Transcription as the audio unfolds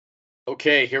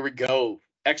Okay, here we go.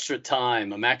 Extra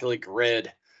time, Immaculate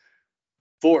Grid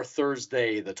for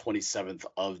Thursday, the 27th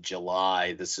of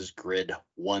July. This is Grid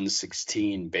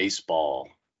 116 baseball.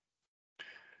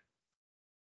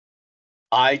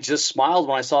 I just smiled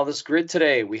when I saw this grid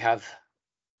today. We have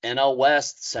NL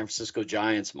West, San Francisco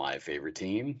Giants, my favorite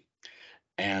team,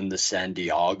 and the San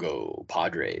Diego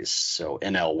Padres. So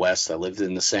NL West, I lived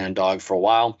in the Sand Dog for a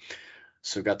while.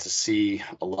 So got to see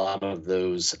a lot of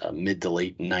those mid to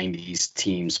late 90s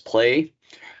teams play.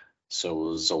 So it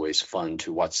was always fun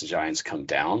to watch the Giants come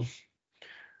down.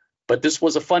 But this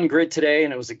was a fun grid today,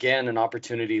 and it was, again, an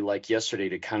opportunity like yesterday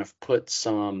to kind of put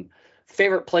some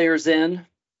favorite players in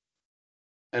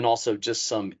and also just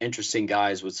some interesting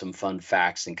guys with some fun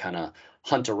facts and kind of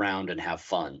hunt around and have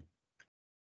fun.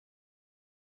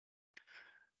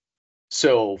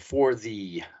 So for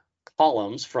the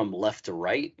columns from left to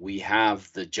right, we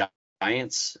have the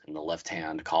Giants in the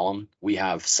left-hand column. We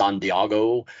have San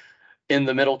Diego in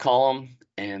the middle column,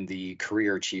 and the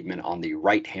career achievement on the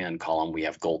right-hand column, we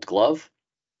have Gold Glove.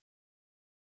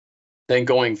 Then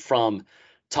going from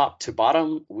top to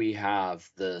bottom, we have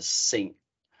the St.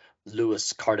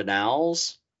 Louis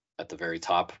Cardinals at the very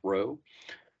top row.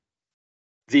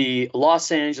 The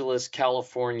Los Angeles,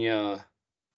 California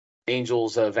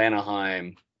Angels of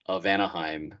Anaheim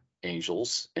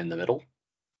Angels in the middle.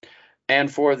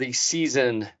 And for the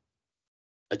season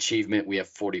achievement, we have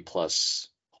 40+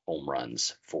 home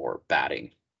runs for batting.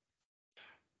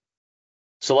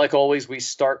 So like always, we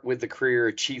start with the career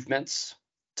achievements,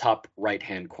 top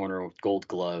right-hand corner, Gold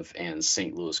Glove and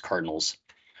St. Louis Cardinals.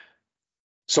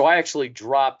 So I actually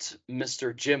dropped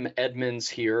Mr. Jim Edmonds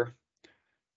here.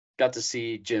 Got to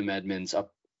see Jim Edmonds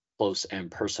up close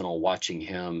and personal, watching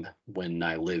him when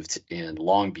I lived in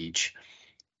Long Beach,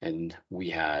 and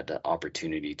we had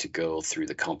opportunity to go through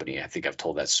the company. I think I've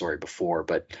told that story before,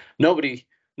 but nobody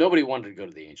wanted to go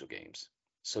to the Angel games.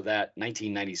 So that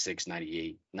 1996,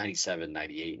 98, 97,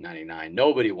 98, 99,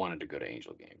 nobody wanted to go to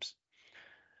Angel games.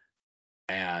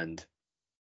 And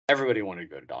everybody wanted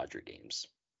to go to Dodger games.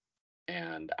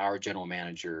 And our general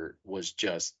manager was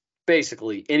just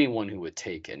basically anyone who would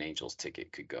take an Angels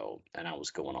ticket could go. And I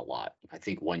was going a lot. I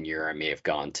think one year I may have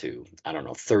gone to,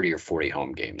 30 or 40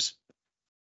 home games.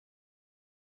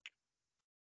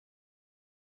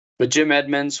 But Jim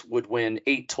Edmonds would win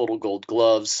 8 total Gold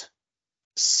Gloves,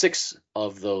 6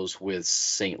 of those with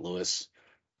St. Louis,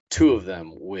 2 of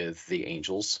them with the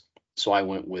Angels. So I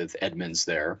went with Edmonds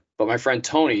there. But my friend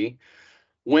Tony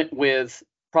went with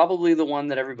probably the one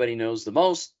that everybody knows the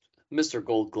most, Mr.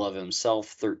 Gold Glove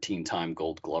himself, 13-time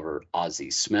Gold Glover,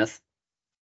 Ozzie Smith.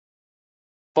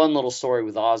 Fun little story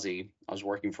with Ozzie. I was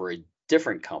working for a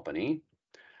different company,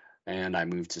 and I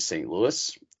moved to St.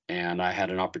 Louis, and I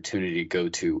had an opportunity to go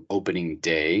to opening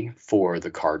day for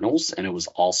the Cardinals, and it was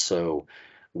also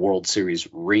World Series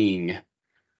ring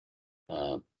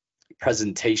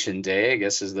presentation day, I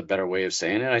guess is the better way of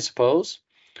saying it, I suppose.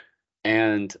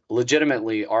 And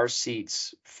legitimately, our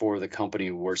seats for the company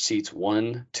were seats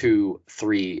 1, 2,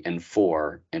 3, and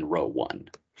 4 in row 1.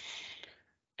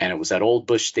 And it was at Old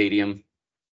Busch Stadium.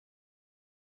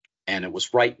 And it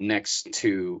was right next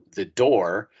to the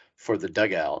door for the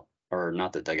dugout, or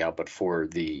not the dugout, but for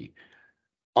the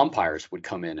umpires would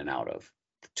come in and out of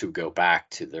to go back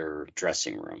to their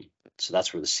dressing room. So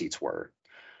that's where the seats were.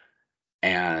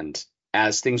 And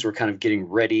as things were kind of getting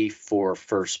ready for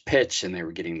first pitch and they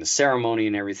were getting the ceremony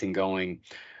and everything going,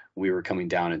 we were coming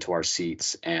down into our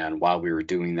seats. And while we were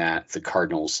doing that, the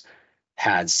Cardinals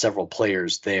had several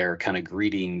players there kind of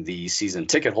greeting the season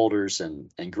ticket holders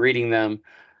and greeting them.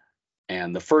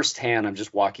 And the first hand, I'm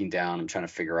just walking down, I'm trying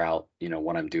to figure out,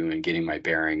 what I'm doing, getting my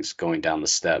bearings, going down the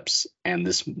steps. And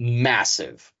this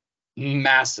massive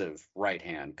right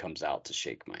hand comes out to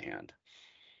shake my hand.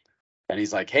 And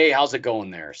he's like, "Hey, how's it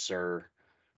going there, sir?"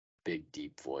 Big,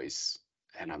 deep voice.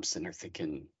 And I'm sitting there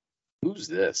thinking, who's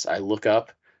this? I look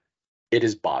up. It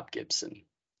is Bob Gibson.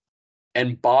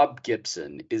 And Bob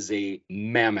Gibson is a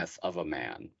mammoth of a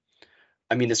man.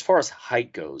 I mean, as far as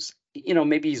height goes,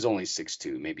 maybe he's only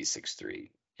 6'2", maybe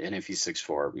 6'3". And if he's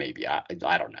 6'4", maybe, I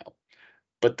don't know.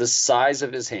 But the size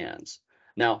of his hands.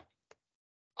 Now,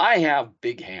 I have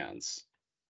big hands.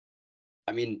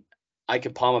 I mean, I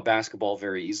could palm a basketball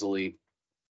very easily.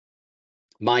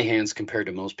 My hands, compared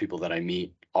to most people that I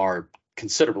meet, are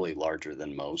considerably larger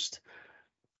than most.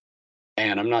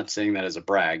 And I'm not saying that as a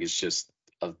brag. It's just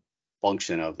a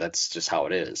function of that's just how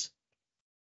it is.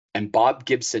 And Bob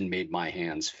Gibson made my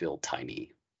hands feel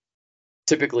tiny.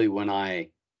 Typically, when I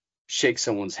shake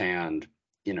someone's hand,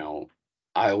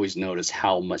 I always notice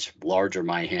how much larger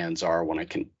my hands are when I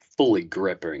can fully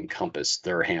grip or encompass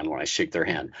their hand when I shake their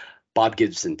hand. Bob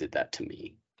Gibson did that to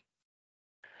me.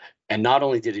 And not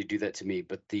only did he do that to me,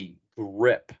 but the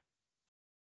grip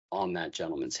on that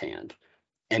gentleman's hand.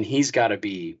 And he's got to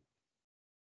be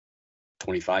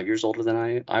 25 years older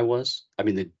than I was. I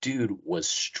mean, the dude was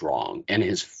strong and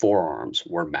his forearms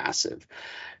were massive.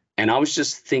 And I was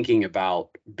just thinking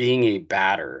about being a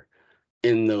batter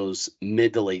in those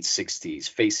mid to late 60s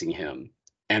facing him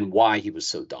and why he was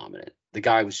so dominant. The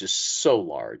guy was just so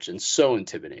large and so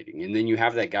intimidating. And then you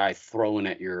have that guy throwing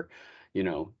at your,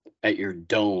 at your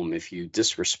dome if you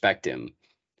disrespect him.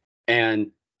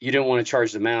 And you didn't want to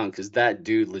charge the mound because that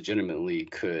dude legitimately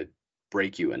could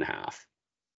break you in half.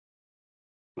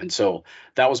 And so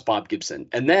that was Bob Gibson.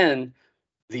 And then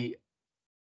the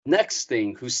next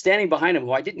thing, who's standing behind him,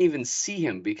 who I didn't even see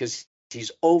him because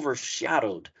he's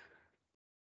overshadowed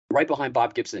right behind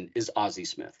Bob Gibson, is Ozzie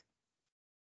Smith.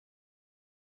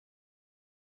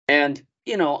 And,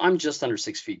 I'm just under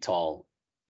 6 feet tall.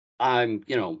 I'm,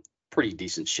 pretty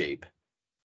decent shape.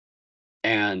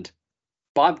 And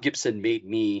Bob Gibson made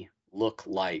me look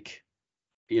like,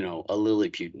 a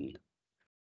Lilliputian.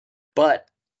 But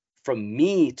from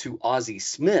me to Ozzie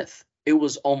Smith, it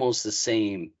was almost the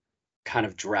same kind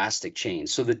of drastic change.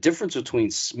 So the difference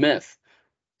between Smith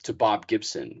to Bob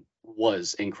Gibson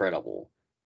was incredible.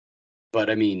 But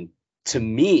I mean, to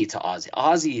me, to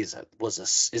Ozzie is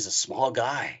a small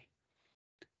guy.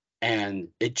 And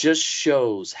it just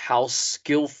shows how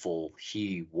skillful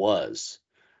he was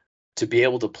to be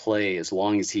able to play as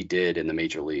long as he did in the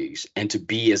major leagues and to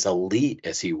be as elite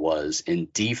as he was in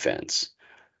defense,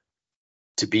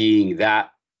 to being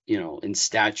that, in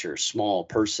stature, small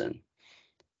person,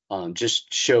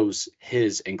 just shows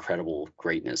his incredible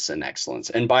greatness and excellence.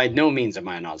 And by no means am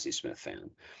I an Ozzie Smith fan.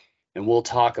 And we'll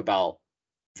talk about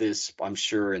this, I'm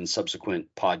sure, in subsequent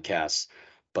podcasts.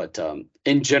 But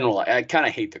in general, I kind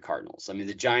of hate the Cardinals. I mean,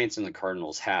 the Giants and the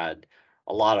Cardinals had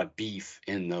a lot of beef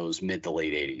in those mid to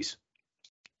late 80s.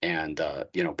 And,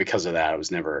 because of that, I was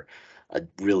never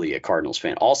really a Cardinals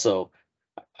fan. Also,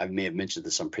 I may have mentioned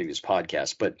this on previous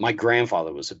podcasts, but my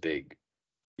grandfather was a big,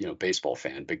 baseball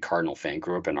fan, big Cardinal fan,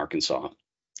 grew up in Arkansas,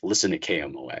 listened to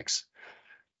KMOX.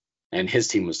 And his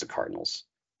team was the Cardinals.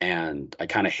 And I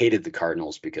kind of hated the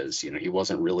Cardinals because, he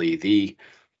wasn't really the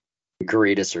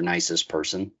greatest or nicest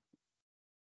person.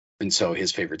 And so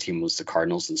his favorite team was the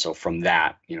Cardinals. And so from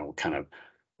that, kind of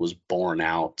was born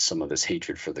out some of this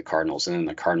hatred for the Cardinals. And then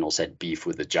the Cardinals had beef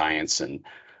with the Giants, and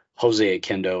Jose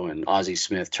Akendo and Ozzie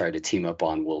Smith tried to team up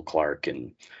on Will Clark,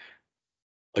 and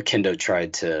Akendo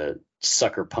tried to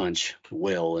sucker punch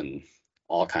Will and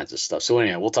all kinds of stuff. So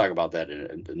anyway, we'll talk about that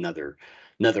in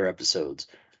another episodes.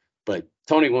 But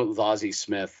Tony went with Ozzie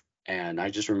Smith, and I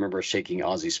just remember shaking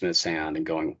Ozzie Smith's hand and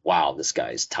going, wow, this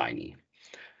guy is tiny.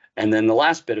 And then the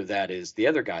last bit of that is the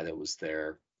other guy that was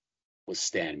there was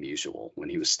Stan Musial when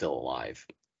he was still alive.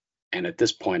 And at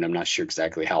this point, I'm not sure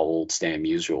exactly how old Stan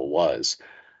Musial was,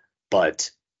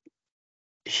 but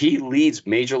he leads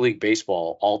Major League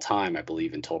Baseball all time, I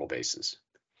believe, in total bases.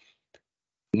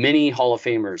 Many Hall of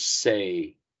Famers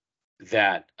say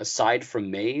that aside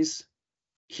from Mays,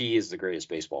 he is the greatest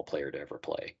baseball player to ever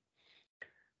play.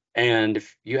 And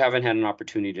if you haven't had an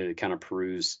opportunity to kind of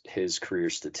peruse his career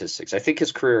statistics, I think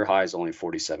his career high is only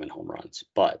 47 home runs.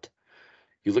 But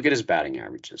you look at his batting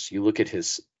averages, you look at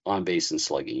his on base and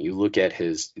slugging, you look at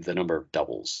the number of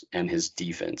doubles and his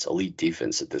defense, elite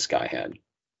defense that this guy had.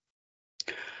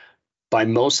 By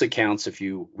most accounts, if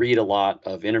you read a lot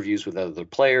of interviews with other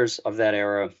players of that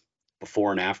era,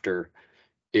 before and after,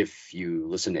 if you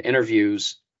listen to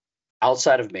interviews,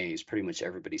 outside of Mays, pretty much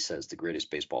everybody says the greatest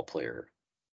baseball player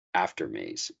after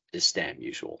Mays is Stan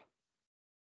Musial.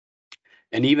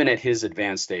 And even at his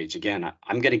advanced age, again,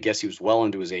 I'm going to guess he was well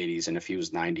into his 80s. And if he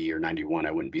was 90 or 91,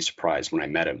 I wouldn't be surprised when I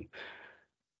met him.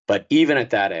 But even at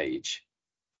that age,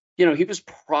 he was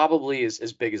probably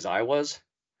as big as I was.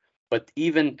 But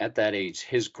even at that age,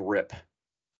 his grip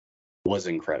was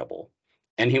incredible.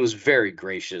 And he was very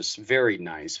gracious, very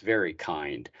nice, very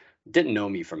kind. Didn't know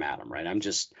me from Adam, right? I'm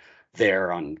just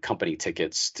there on company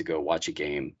tickets to go watch a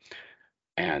game.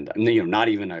 And, not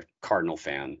even a Cardinal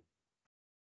fan.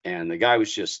 And the guy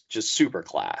was just super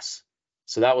class.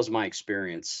 So that was my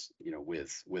experience,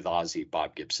 with Ozzie,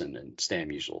 Bob Gibson, and Stan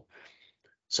Musial.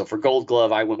 So for Gold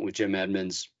Glove, I went with Jim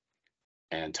Edmonds,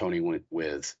 and Tony went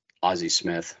with Ozzie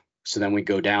Smith. So then we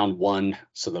go down one.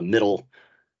 So the middle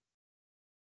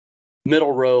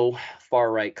row,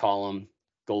 far right column,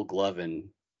 Gold Glove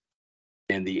and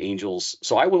the Angels.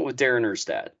 So I went with Darin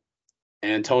Erstad,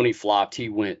 and Tony flopped. He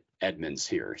went Edmonds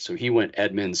here. So he went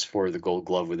Edmonds for the Gold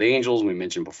Glove with the Angels. We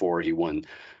mentioned before he won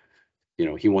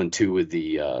 2 with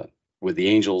the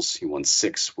Angels. He won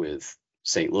 6 with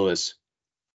St. Louis.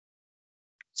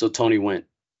 So Tony went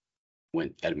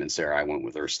Edmonds there. I went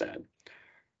with Erstad.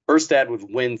 Erstad would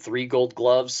win 3 Gold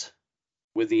Gloves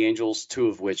with the Angels, 2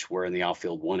 of which were in the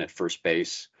outfield, 1 at first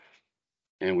base.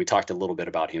 And we talked a little bit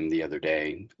about him the other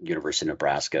day, University of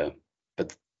Nebraska.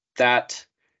 But that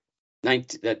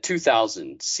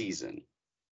 2000 season,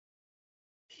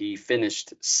 he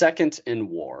finished second in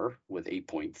WAR with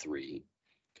 8.3,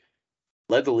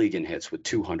 led the league in hits with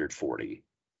 240,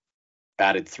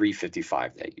 batted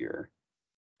 355 that year.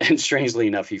 And strangely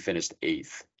enough, he finished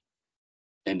 8th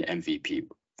in MVP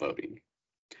voting.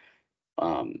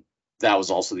 That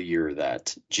was also the year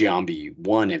that Giambi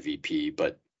won MVP,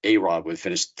 but A-Rod would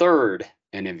finish 3rd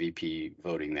in MVP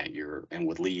voting that year and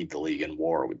would lead the league in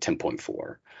WAR with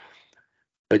 10.4.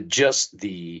 But just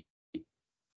the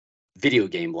video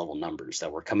game level numbers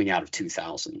that were coming out of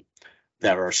 2000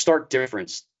 that are a stark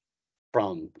difference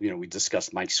from, we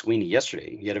discussed Mike Sweeney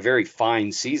yesterday. He had a very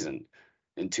fine season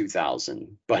in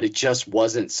 2000, but it just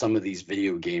wasn't some of these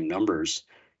video game numbers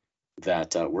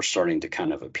that were starting to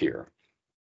kind of appear.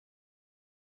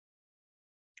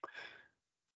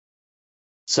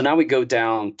 So now we go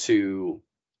down to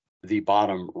the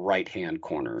bottom right-hand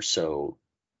corner. So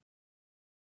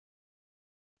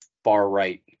far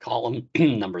right column,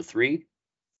 number 3,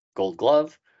 Gold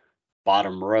Glove,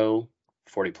 bottom row,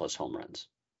 40-plus home runs.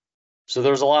 So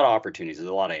there's a lot of opportunities. There's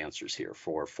a lot of answers here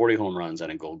for 40 home runs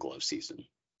and a Gold Glove season.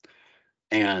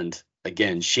 And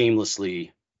again,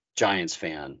 shamelessly, Giants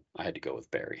fan, I had to go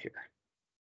with Barry here.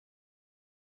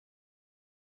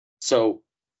 So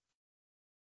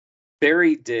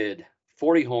Barry did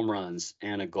 40 home runs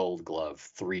and a Gold Glove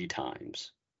 3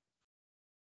 times.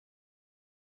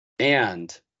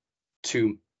 And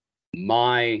to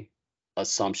my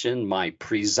assumption, my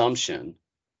presumption,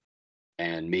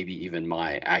 and maybe even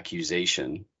my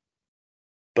accusation,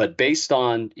 but based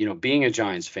on, being a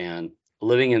Giants fan,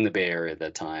 living in the Bay Area at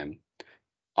that time,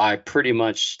 I pretty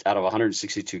much, out of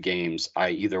 162 games,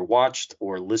 I either watched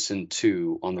or listened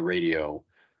to on the radio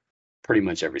pretty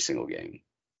much every single game.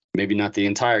 Maybe not the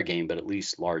entire game, but at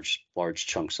least large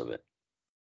chunks of it.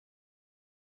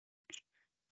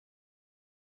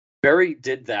 Barry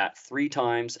did that 3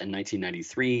 times in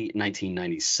 1993,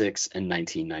 1996, and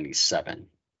 1997.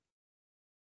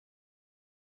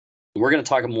 We're going to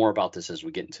talk more about this as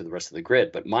we get into the rest of the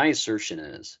grid, but my assertion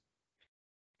is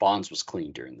Bonds was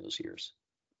clean during those years.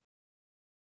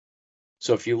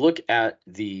 So if you look at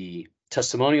the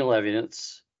testimonial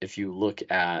evidence, if you look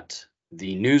at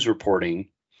the news reporting,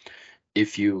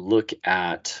 if you look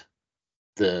at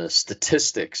the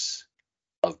statistics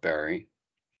of Barry,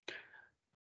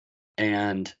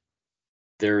 and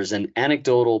there's an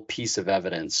anecdotal piece of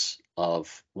evidence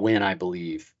of when I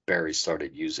believe Barry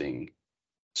started using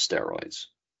steroids.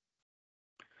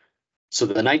 So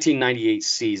the 1998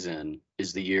 season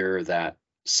is the year that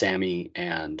Sammy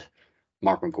and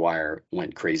Mark McGwire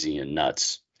went crazy and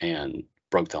nuts and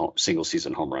broke the single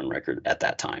season home run record at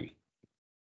that time.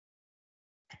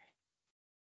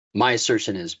 My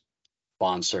assertion is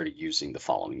Vaughn started using the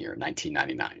following year,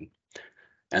 1999.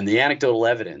 And the anecdotal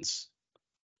evidence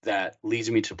that leads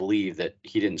me to believe that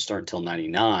he didn't start until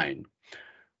 99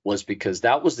 was because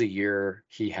that was the year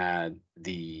he had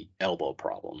the elbow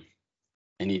problem.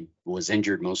 And he was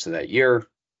injured most of that year,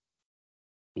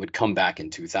 would come back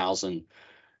in 2000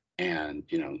 and,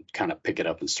 kind of pick it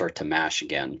up and start to mash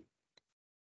again.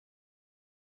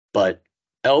 But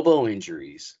elbow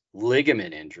injuries,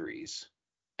 ligament injuries,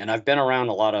 and I've been around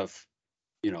a lot of,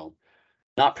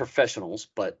 not professionals,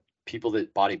 but people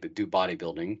that do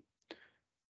bodybuilding.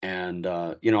 And,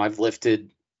 I've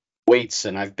lifted weights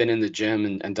and I've been in the gym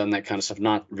and done that kind of stuff,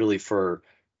 not really for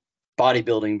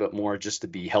bodybuilding, but more just to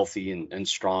be healthy and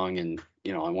strong. And,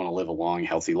 I want to live a long,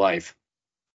 healthy life.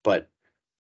 But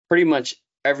pretty much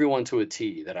everyone to a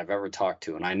T that I've ever talked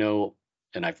to, and I know,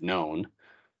 and I've known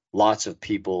lots of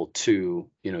people to,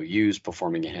 use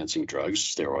performing enhancing drugs,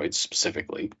 steroids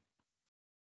specifically.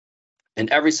 And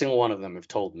every single one of them have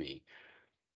told me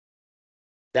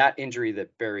that injury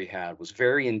that Barry had was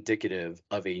very indicative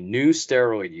of a new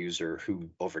steroid user who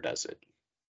overdoes it.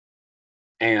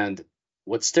 And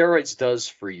what steroids does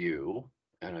for you,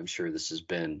 and I'm sure this has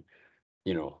been,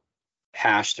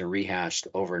 hashed and rehashed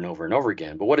over and over and over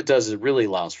again, but what it does is it really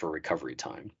allows for recovery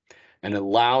time. And it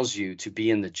allows you to be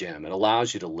in the gym. It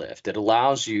allows you to lift. It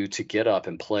allows you to get up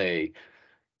and play,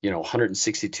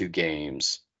 162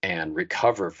 games and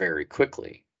recover very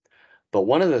quickly. But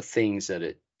one of the things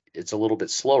that it's a little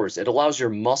bit slower is it allows your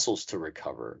muscles to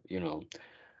recover,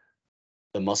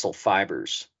 the muscle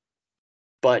fibers.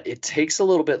 But it takes a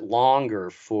little bit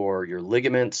longer for your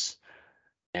ligaments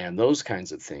and those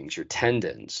kinds of things, your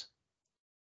tendons,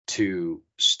 to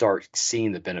start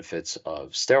seeing the benefits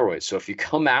of steroids. So if you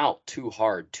come out too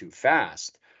hard, too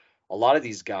fast, a lot of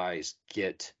these guys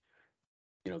get,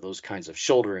 those kinds of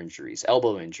shoulder injuries,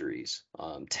 elbow injuries,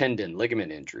 tendon,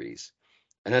 ligament injuries.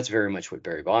 And that's very much what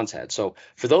Barry Bonds had. So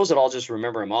for those that all just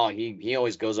remember him, he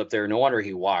always goes up there. No wonder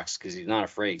he walks, because he's not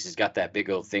afraid, because he's got that big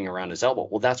old thing around his elbow.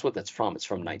 Well, that's what that's from. It's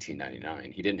from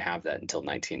 1999. He didn't have that until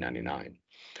 1999.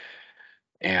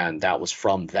 And that was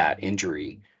from that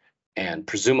injury. And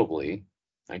presumably,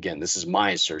 again, this is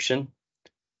my assertion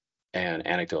and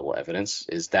anecdotal evidence,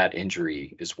 is that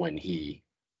injury is when he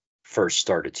first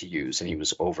started to use, and he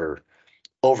was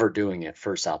overdoing it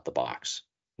first out the box,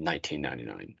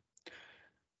 1999.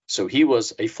 So he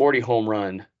was a 40 home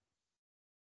run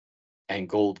and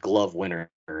Gold Glove winner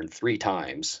 3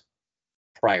 times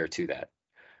prior to that.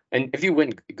 And if you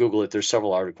went and Google it, there's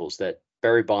several articles that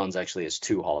Barry Bonds actually has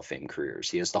 2 Hall of Fame careers.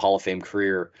 He has the Hall of Fame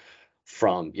career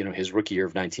from, his rookie year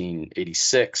of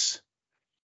 1986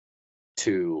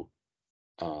 to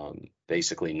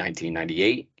basically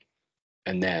 1998,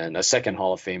 and then a second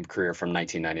Hall of Fame career from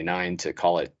 1999 to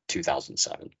call it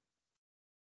 2007.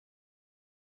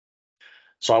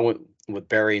 So I went with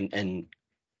Barry, and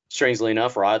strangely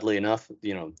enough, or oddly enough,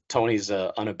 Tony's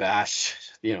unabashed,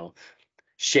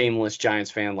 shameless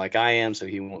Giants fan like I am, so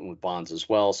he went with Bonds as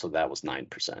well. So that was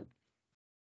 9%.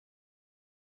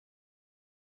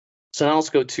 So now let's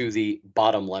go to the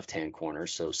bottom left-hand corner.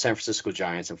 So San Francisco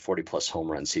Giants and 40-plus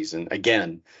home run season.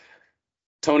 Again,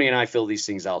 Tony and I fill these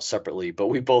things out separately, but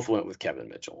we both went with Kevin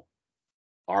Mitchell,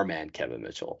 our man Kevin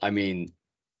Mitchell. I mean,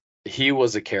 he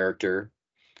was a character,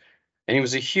 and he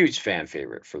was a huge fan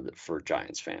favorite for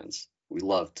Giants fans. We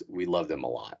loved him a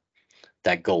lot.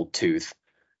 That gold tooth.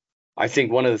 I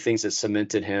think one of the things that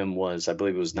cemented him was, I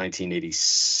believe it was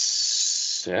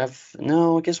 1987.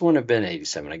 No, I guess it wouldn't have been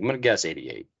 87. I'm going to guess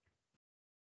 88.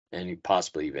 And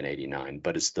possibly even 89.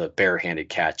 But it's the barehanded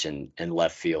catch in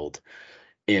left field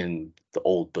in the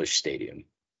old Busch Stadium.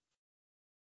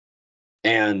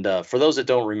 And for those that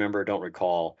don't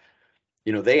recall,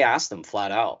 they asked him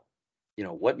flat out,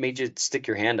 what made you stick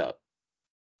your hand up?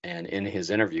 And in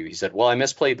his interview, he said, well, I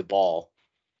misplayed the ball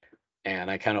and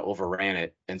I kind of overran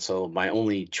it. And so my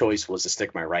only choice was to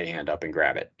stick my right hand up and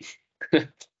grab it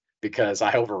because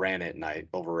I overran it and I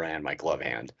overran my glove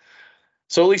hand.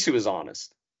 So at least he was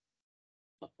honest.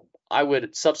 I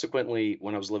would subsequently,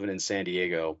 when I was living in San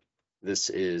Diego,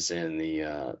 this is in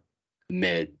the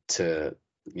mid to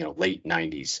late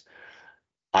 90s,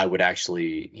 I would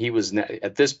actually,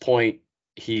 at this point,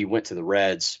 he went to the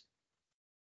Reds,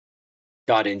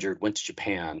 got injured, went to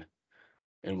Japan,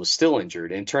 and was still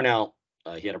injured. And it turned out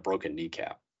he had a broken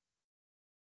kneecap.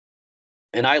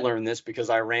 And I learned this because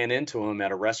I ran into him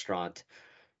at a restaurant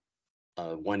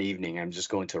one evening. I'm just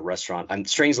going to a restaurant.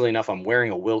 Strangely enough, I'm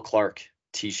wearing a Will Clark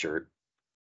t-shirt.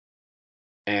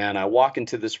 And I walk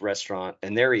into this restaurant,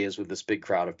 and there he is with this big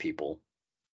crowd of people.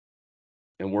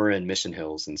 And we're in Mission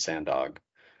Hills in Sandog.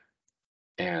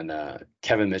 And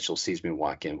Kevin Mitchell sees me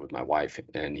walk in with my wife,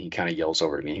 and he kind of yells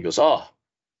over to me. He goes, "Oh,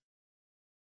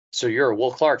 so you're a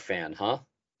Will Clark fan, huh?"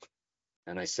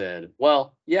 And I said,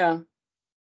 "Well, yeah."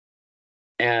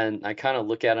 And I kind of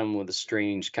look at him with a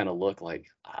strange kind of look, like,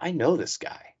 I know this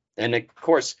guy. And of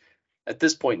course, at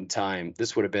this point in time,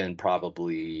 this would have been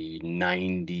probably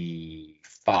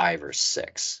 95 or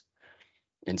 6.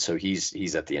 And so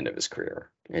he's at the end of his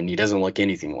career, and he doesn't look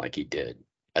anything like he did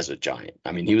as a Giant.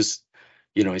 I mean, he was,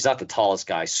 he's not the tallest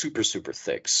guy, super, super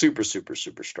thick, super, super,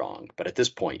 super strong. But at this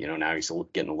point, now he's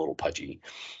getting a little pudgy.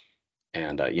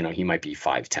 And, he might be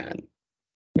 5'10",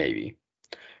 maybe.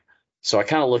 So I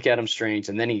kind of look at him strange,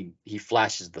 and then he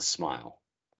flashes the smile.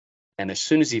 And as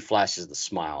soon as he flashes the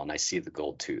smile and I see the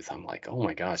gold tooth, I'm like, oh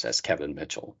my gosh, that's Kevin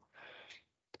Mitchell.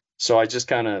 So I just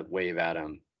kind of wave at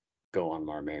him, go on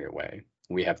our merry way.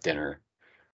 We have dinner.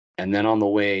 And then on the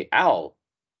way out,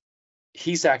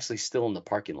 he's actually still in the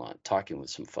parking lot talking with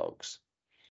some folks.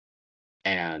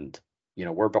 And,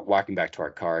 we're walking back to our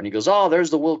car, and he goes, "Oh,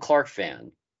 there's the Will Clark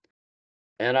fan."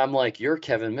 And I'm like, "You're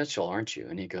Kevin Mitchell, aren't you?"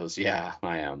 And he goes, "Yeah,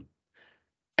 I am."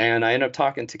 And I ended up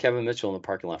talking to Kevin Mitchell in the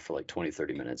parking lot for like 20,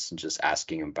 30 minutes and just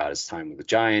asking him about his time with the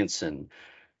Giants and,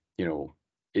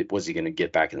 was he going to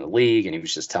get back in the league? And he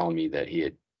was just telling me that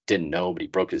didn't know, but he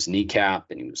broke his kneecap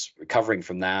and he was recovering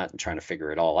from that and trying to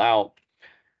figure it all out.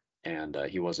 And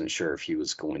he wasn't sure if he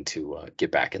was going to get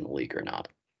back in the league or not.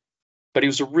 But he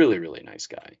was a really, really nice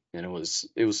guy. And it was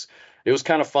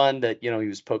kind of fun that, he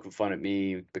was poking fun at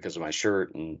me because of my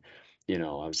shirt. And,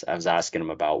 I was asking him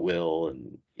about Will,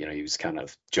 and, he was kind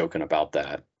of joking about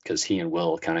that because he and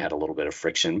Will kind of had a little bit of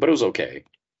friction, but it was okay.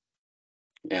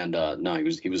 And no,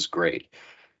 he was great.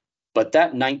 But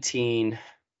that 19,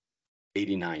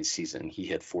 89 season, he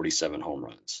hit 47 home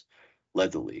runs,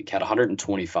 led the league, had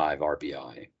 125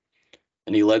 RBI,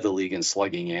 and he led the league in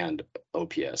slugging and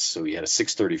OPS. So he had a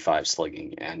 635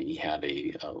 slugging, and he had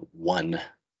a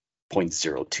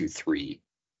 1.023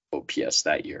 OPS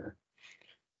that year.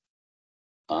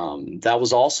 That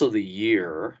was also the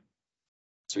year,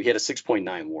 so he had a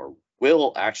 6.9 WAR.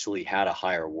 Will actually had a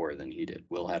higher WAR than he did.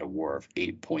 Will had a WAR of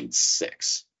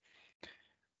 8.6.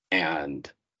 And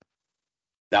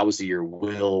that was the year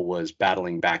Will was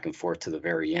battling back and forth to the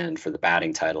very end for the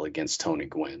batting title against Tony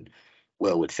Gwynn.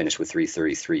 Will would finish with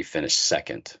 333, finish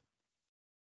second.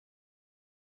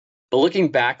 But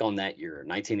looking back on that year,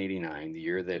 1989, the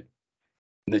year that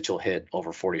Mitchell hit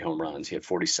over 40 home runs, he had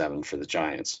 47 for the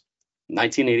Giants.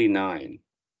 1989,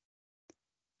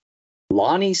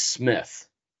 Lonnie Smith,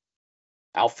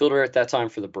 outfielder at that time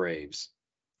for the Braves,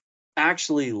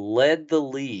 actually led the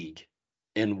league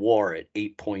in WAR at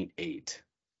 8.8,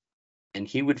 and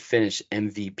he would finish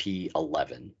MVP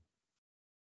 11.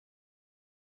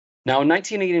 Now, in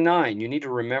 1989, you need to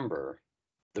remember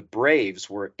the Braves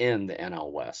were in the NL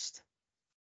West.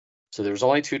 So there's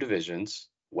only two divisions,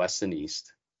 West and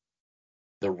East.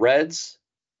 The Reds,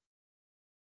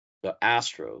 the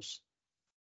Astros,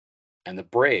 and the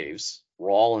Braves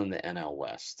were all in the NL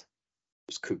West. It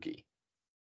was kooky.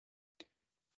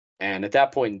 And at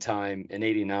that point in time, in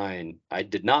 89, I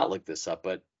did not look this up,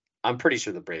 but I'm pretty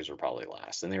sure the Braves were probably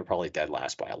last, and they were probably dead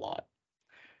last by a lot.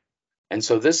 And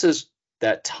so this is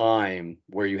that time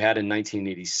where you had in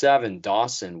 1987,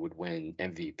 Dawson would win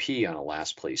MVP on a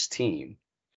last place team.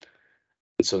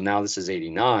 And so now this is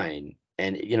 89.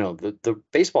 And, you know, the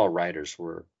baseball writers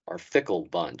are fickle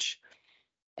bunch.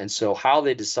 And so how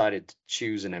they decided to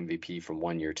choose an MVP from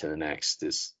one year to the next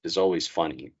is always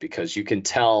funny, because you can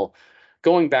tell,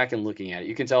 going back and looking at it,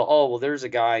 you can tell, oh, well, there's a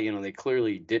guy, you know, they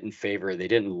clearly didn't favor, they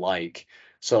didn't like,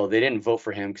 so they didn't vote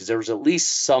for him because there was at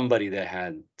least somebody that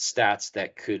had stats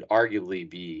that could arguably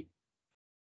be,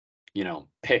 you know,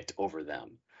 picked over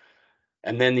them.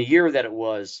 And then the year that it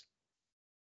was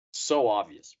so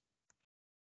obvious,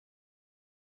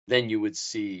 then you would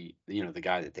see, you know, the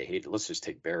guy that they hated. Let's just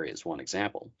take Barry as one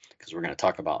example, because we're going to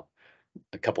talk about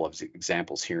a couple of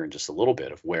examples here in just a little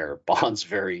bit of where Bonds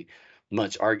very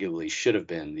much arguably should have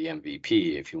been the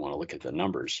MVP if you want to look at the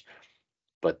numbers.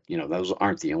 But, you know, those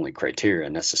aren't the only criteria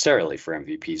necessarily for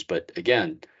MVPs. But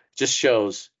again, just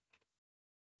shows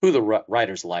who the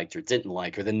writers liked or didn't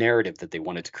like, or the narrative that they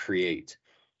wanted to create.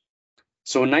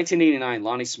 So in 1989,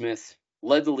 Lonnie Smith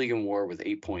led the league in WAR with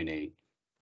 8.8.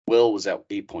 Will was at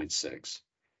 8.6.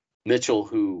 Mitchell,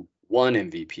 who won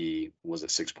MVP, was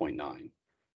at 6.9.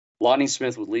 Lonnie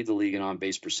Smith would lead the league in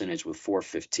on-base percentage with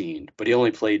 415, but he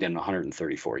only played in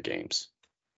 134 games.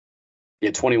 He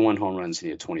had 21 home runs and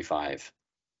he had 25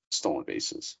 stolen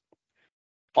bases.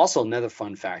 Also, another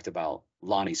fun fact about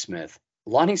Lonnie Smith.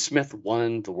 Lonnie Smith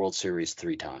won the World Series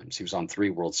 3 times. He was on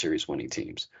 3 World Series winning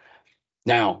teams.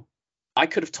 Now, I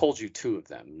could have told you 2 of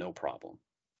them, no problem.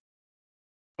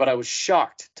 But I was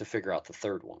shocked to figure out the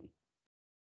third one.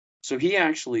 So he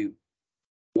actually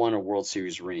won a World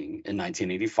Series ring in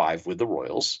 1985 with the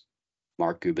Royals.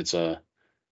 Mark Kubica,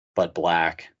 Bud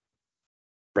Black,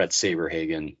 Brett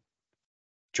Saberhagen,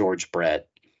 George Brett,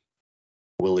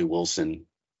 Willie Wilson,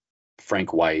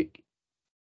 Frank White,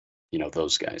 you know,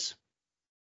 those guys.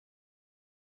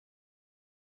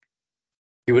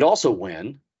 He would also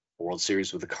win a World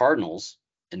Series with the Cardinals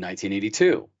in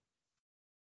 1982.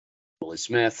 Willie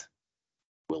Smith,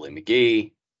 Willie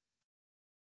McGee,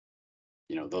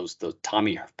 you know, those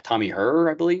Tommy Herr,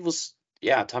 I believe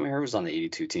Tommy Herr was on the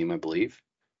 82 team, I believe.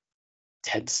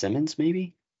 Ted Simmons,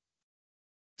 maybe?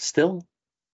 Still?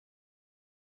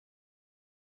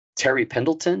 Terry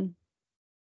Pendleton?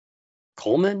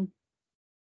 Coleman?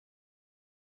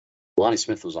 Lonnie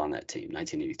Smith was on that team,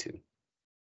 1982.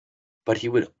 But he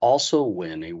would also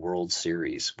win a World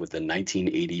Series with the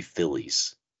 1980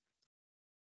 Phillies.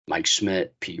 Mike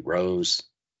Schmidt, Pete Rose.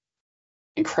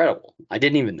 Incredible. I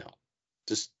didn't even know.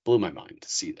 Just blew my mind to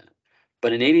see that.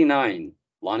 But in 89,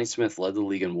 Lonnie Smith led the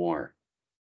league in WAR.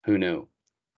 Who knew?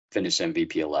 Finished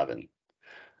MVP 11.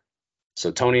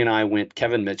 So Tony and I went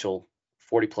Kevin Mitchell,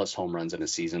 40-plus home runs in a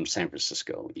season, San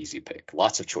Francisco, easy pick.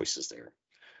 Lots of choices there.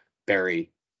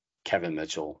 Barry, Kevin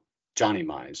Mitchell, Johnny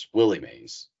Mize, Willie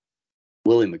Mays,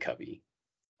 Willie McCovey,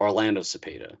 Orlando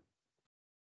Cepeda,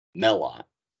 Melot.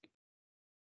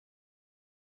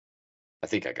 I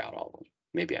think I got all of them.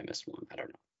 Maybe I missed one. I don't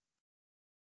know.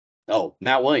 Oh,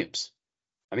 Matt Williams.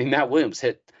 Matt Williams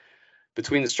hit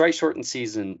between the strike shortened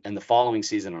season and the following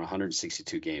season on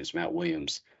 162 games. Matt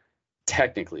Williams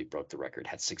technically broke the record,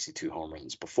 had 62 home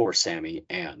runs before Sammy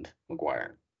and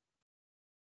McGuire.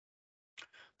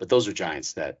 But those are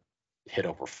Giants that hit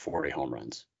over 40 home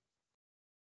runs.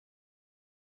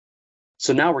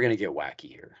 So now we're going to get wacky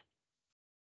here.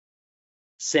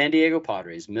 San Diego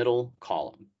Padres, middle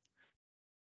column,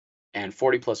 and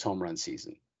 40-plus home run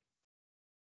season.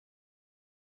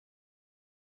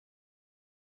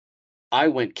 I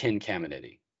went Ken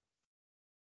Caminiti.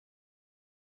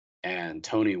 And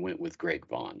Tony went with Greg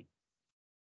Vaughn.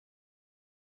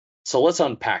 So let's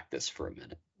unpack this for a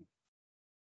minute.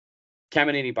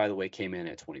 Caminiti, by the way, came in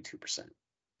at 22%.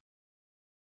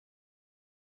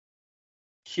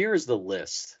 Here's the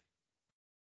list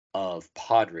of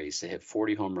Padres that hit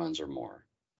 40 home runs or more.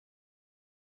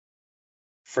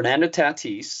 Fernando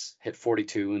Tatis hit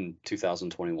 42 in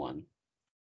 2021.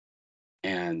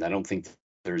 And I don't think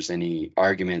there's any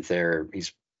argument there.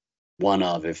 He's one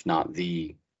of, if not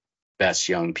the best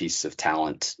young piece of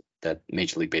talent that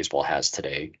Major League Baseball has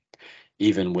today,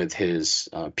 even with his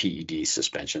PED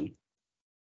suspension.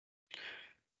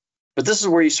 But this is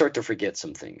where you start to forget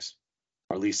some things,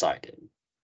 or at least I did.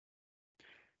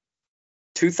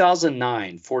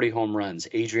 2009, 40 home runs,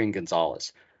 Adrian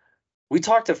Gonzalez. We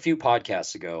talked a few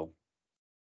podcasts ago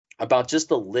about just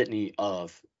the litany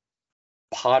of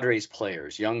Padres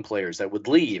players, young players that would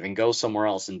leave and go somewhere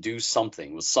else and do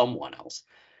something with someone else.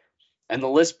 And the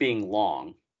list being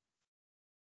long.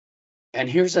 And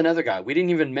here's another guy. We didn't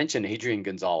even mention Adrian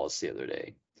Gonzalez the other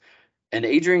day. And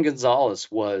Adrian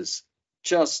Gonzalez was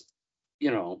just,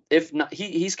 if not,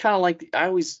 he's kind of like, I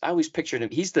always pictured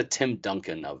him. He's the Tim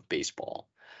Duncan of baseball.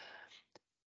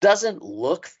 Doesn't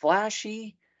look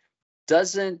flashy,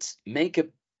 doesn't make a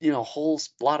whole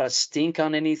lot of stink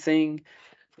on anything.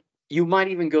 You might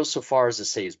even go so far as to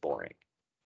say he's boring.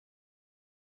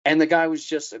 And the guy was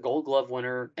just a Gold Glove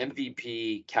winner,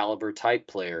 MVP caliber type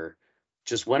player,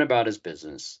 just went about his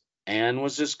business and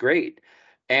was just great.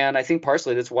 And I think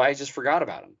partially that's why I just forgot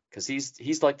about him, because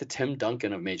he's like the Tim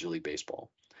Duncan of Major League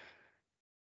Baseball.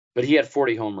 But he had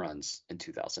 40 home runs in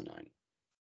 2009.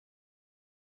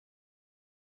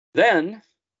 Then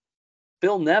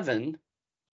Phil Nevin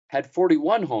had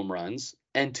 41 home runs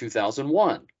in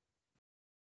 2001.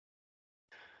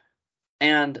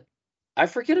 And I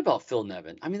forget about Phil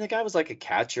Nevin. I mean, the guy was like a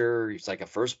catcher. He was like a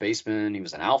first baseman. He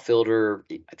was an outfielder.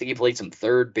 I think he played some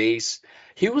third base.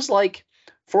 He was like,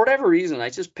 for whatever reason, I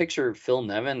just picture Phil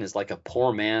Nevin as like a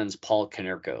poor man's Paul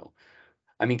Konerko.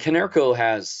 I mean, Konerko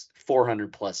has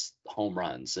 400 plus home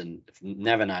runs, and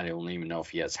Nevin, I don't even know if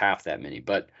he has half that many.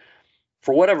 But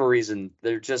for whatever reason,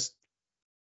 they're just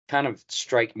kind of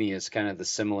strike me as kind of the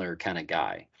similar kind of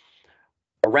guy.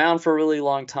 Around for a really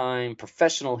long time,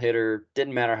 professional hitter,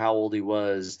 didn't matter how old he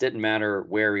was, didn't matter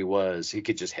where he was, he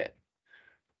could just hit.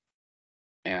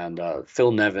 And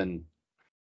Phil Nevin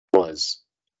was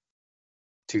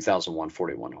 2001,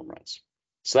 41 home runs.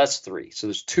 So that's 3. So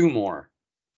there's 2 more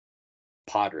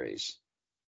Padres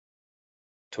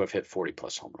to have hit 40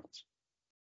 plus home runs.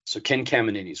 So Ken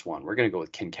Caminiti's 1. We're going to go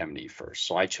with Ken Caminiti first.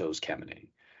 So I chose Caminiti.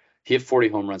 He hit 40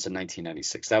 home runs in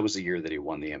 1996. That was the year that he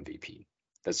won the MVP.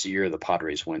 That's the year the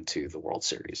Padres went to the World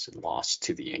Series and lost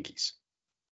to the Yankees.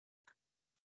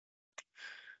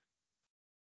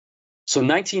 So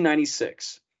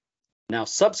 1996. Now,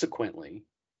 subsequently,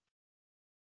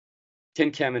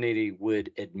 Ken Caminiti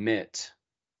would admit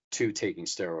to taking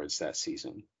steroids that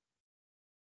season.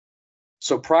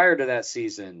 So prior to that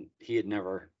season, he had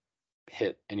never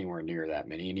hit anywhere near that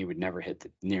many, and he would never hit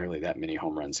nearly that many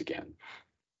home runs again.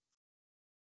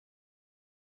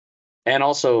 And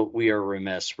also, we are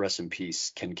remiss, rest in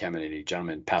peace, Ken Caminiti,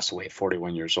 gentleman, passed away at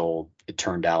 41 years old. It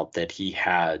turned out that he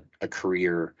had a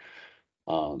career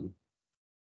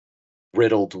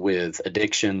riddled with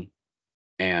addiction,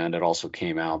 and it also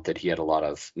came out that he had a lot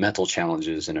of mental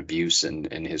challenges and abuse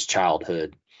in his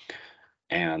childhood,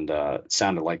 and it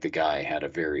sounded like the guy had a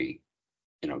very,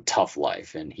 tough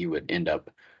life, and he would end up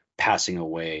passing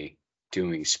away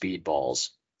doing speedballs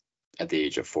at the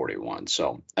age of 41.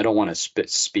 So I don't want to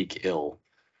speak ill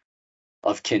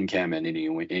of Ken Cam in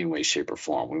any way, shape, or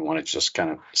form. We want to just kind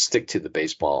of stick to the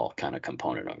baseball kind of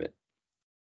component of it.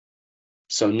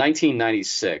 So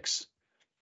 1996,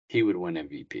 he would win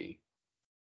MVP.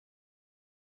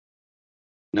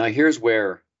 Now here's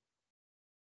where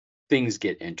things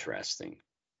get interesting.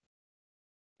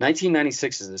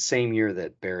 1996 is the same year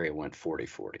that Barry went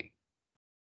 40-40.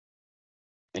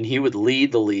 And he would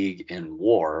lead the league in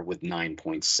WAR with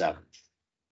 9.7.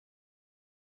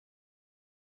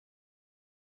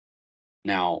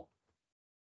 Now,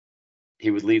 he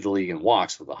would lead the league in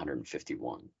walks with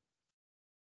 151.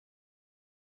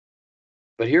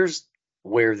 But here's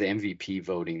where the MVP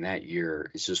voting that year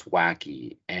is just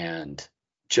wacky, and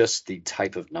just the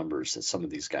type of numbers that some of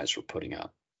these guys were putting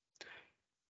up.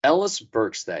 Ellis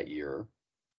Burks that year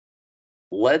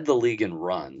led the league in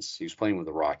runs. He was playing with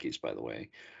the Rockies, by the way.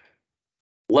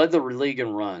 Led the league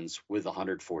in runs with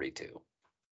 142.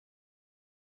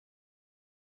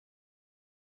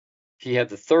 He had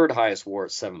the third highest WAR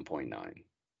at 7.9.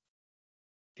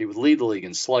 He would lead the league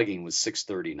in slugging with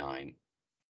 639.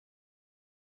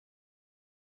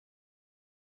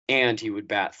 And he would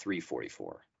bat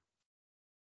 344.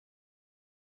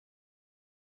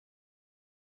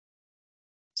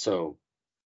 So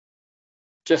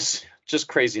just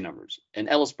crazy numbers. And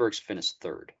Ellis Burks finished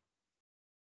third.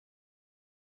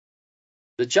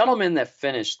 The gentleman that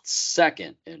finished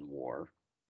second in WAR,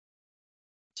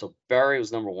 so Barry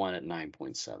was number one at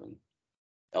 9.7.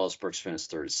 Ellis Burks finished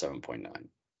third at 7.9.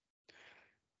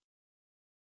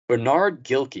 Bernard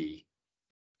Gilkey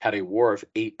had a WAR of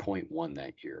 8.1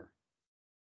 that year.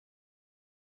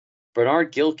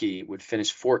 Bernard Gilkey would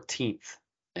finish 14th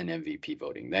in MVP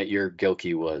voting. That year,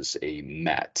 Gilkey was a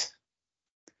Met.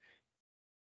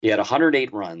 He had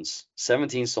 108 runs,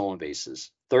 17 stolen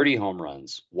bases, 30 home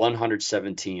runs,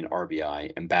 117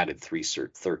 RBI, and batted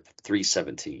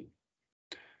 317.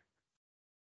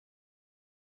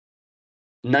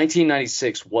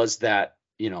 1996 was that,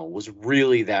 was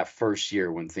really that first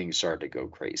year when things started to go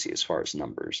crazy as far as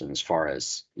numbers and as far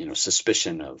as,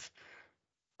 suspicion of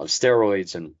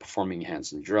steroids and performing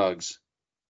enhancing drugs.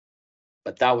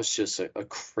 But that was just a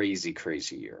crazy,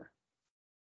 crazy year.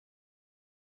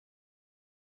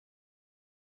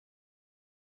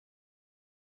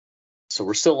 So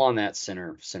we're still on that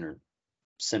center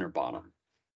bottom.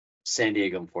 San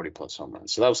Diego 40+ home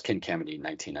runs. So that was Ken Caminiti in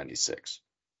 1996.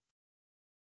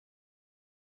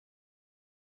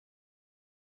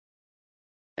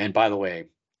 And by the way,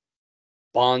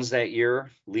 Bonds that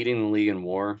year, leading the league in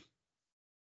WAR,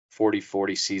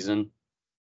 40-40 season,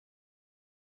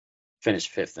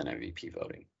 finished fifth in MVP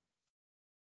voting.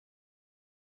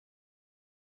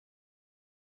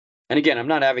 And again, I'm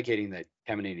not advocating that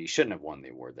Caminiti shouldn't have won the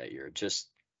award that year. Just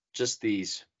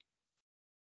these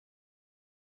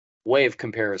way of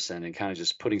comparison and kind of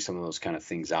just putting some of those kind of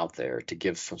things out there to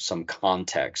give some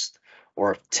context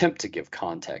or attempt to give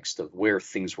context of where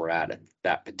things were at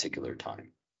that particular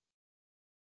time.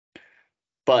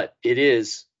 But it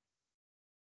is,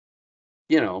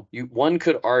 one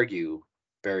could argue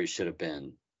Barry should have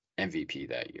been MVP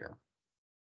that year.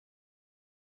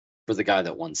 For the guy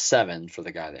that won 7, for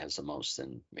the guy that has the most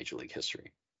in Major League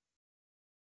history.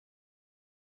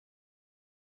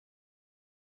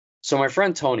 So my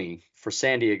friend Tony, for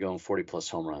San Diego and 40+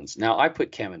 home runs. Now, I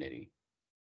put Caminiti.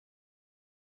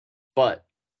 But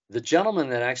the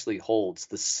gentleman that actually holds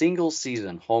the single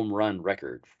season home run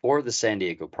record for the San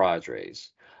Diego Padres,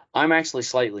 I'm actually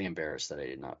slightly embarrassed that I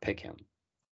did not pick him.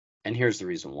 And here's the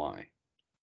reason why.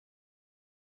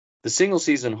 The single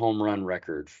season home run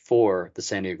record for the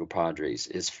San Diego Padres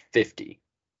is 50.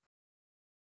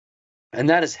 And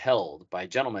that is held by a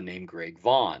gentleman named Greg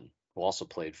Vaughn, who also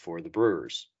played for the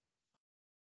Brewers.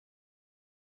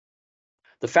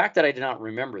 The fact that I did not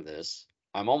remember this,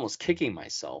 I'm almost kicking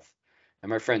myself,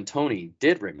 and my friend Tony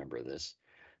did remember this,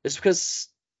 is because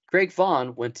Greg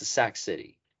Vaughn went to Sac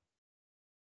City.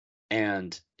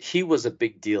 And he was a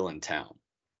big deal in town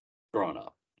growing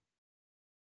up.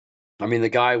 I mean, the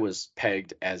guy was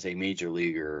pegged as a major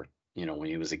leaguer, when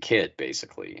he was a kid,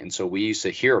 basically. And so we used to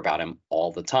hear about him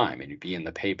all the time, and he'd be in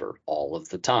the paper all of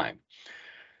the time.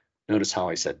 Notice how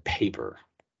I said paper,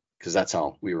 because that's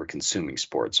how we were consuming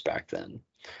sports back then.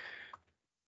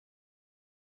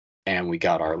 And we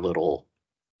got our little,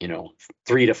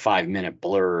 3 to 5 minute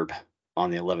blurb on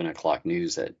the 11 o'clock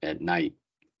news at night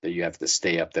that you have to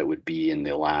stay up, that would be in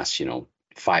the last,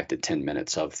 5 to 10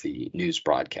 minutes of the news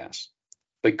broadcast.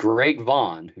 But Greg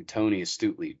Vaughn, who Tony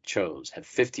astutely chose, had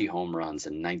 50 home runs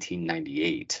in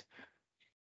 1998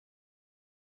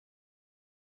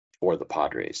 for the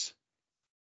Padres.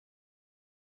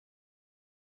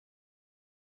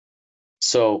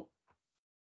 So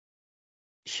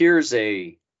here's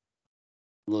a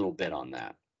little bit on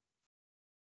that.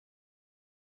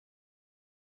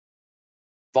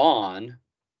 Vaughn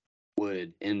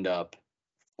would end up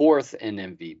 4th in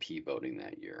MVP voting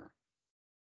that year.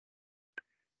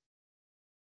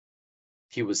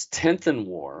 He was 10th in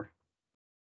WAR.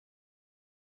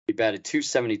 He batted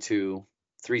 .272,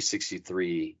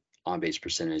 .363 on-base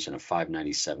percentage, and a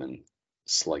 .597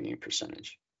 slugging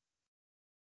percentage.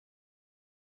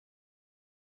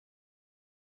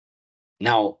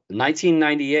 Now,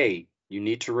 1998, you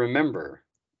need to remember,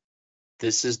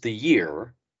 this is the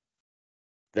year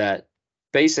that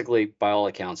basically, by all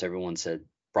accounts, everyone said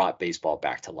brought baseball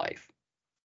back to life.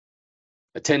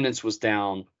 Attendance was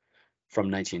down from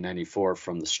 1994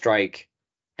 from the strike.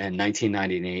 And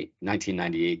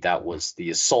 1998, that was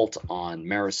the assault on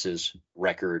Maris's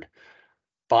record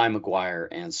by McGuire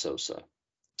and Sosa.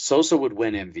 Sosa would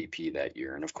win MVP that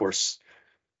year. And of course,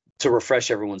 to refresh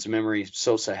everyone's memory,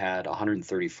 Sosa had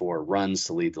 134 runs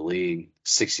to lead the league,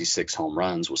 66 home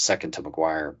runs, was second to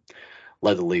McGuire,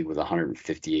 led the league with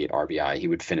 158 RBI. He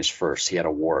would finish first. He had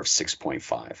a WAR of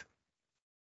 6.5.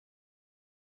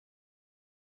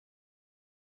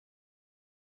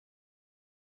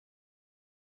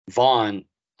 Vaughn,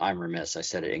 I'm remiss, I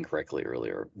said it incorrectly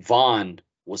earlier. Vaughn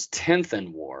was 10th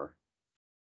in WAR,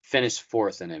 finished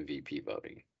fourth in MVP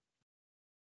voting.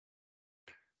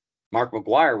 Mark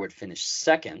McGuire would finish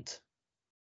second.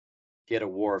 He had a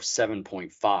WAR of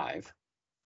 7.5.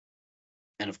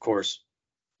 And of course,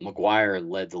 McGuire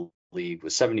led the league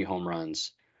with 70 home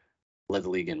runs, led the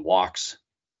league in walks,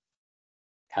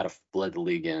 led the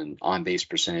league in on base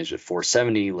percentage at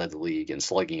 470, led the league in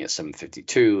slugging at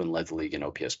 752, and led the league in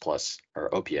OPS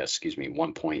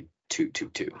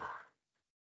 1.222.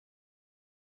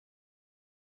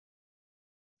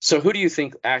 So who do you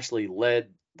think actually led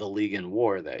the league in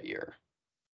WAR that year?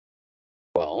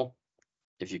 Well,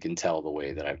 if you can tell the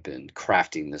way that I've been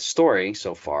crafting this story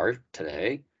so far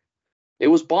today, it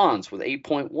was Bonds with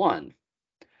 8.1.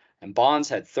 And Bonds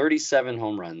had 37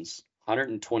 home runs,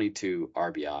 122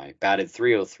 RBI, batted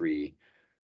 .303,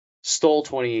 stole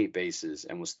 28 bases,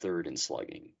 and was third in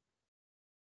slugging.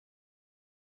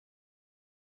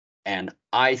 And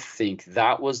I think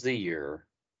that was the year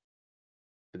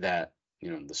that,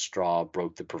 the straw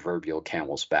broke the proverbial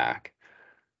camel's back,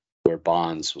 where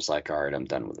Bonds was like, all right, I'm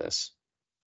done with this.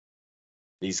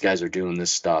 These guys are doing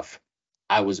this stuff.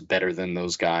 I was better than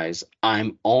those guys.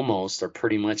 I'm almost or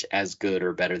pretty much as good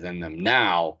or better than them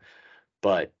now,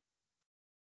 but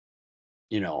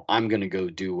I'm going to go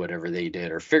do whatever they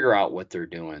did or figure out what they're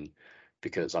doing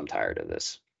because I'm tired of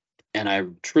this. And I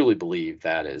truly believe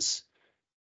that is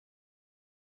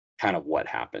kind of what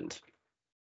happened.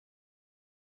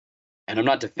 And I'm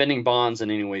not defending Bonds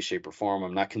in any way, shape, or form.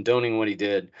 I'm not condoning what he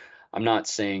did. I'm not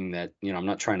saying that, I'm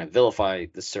not trying to vilify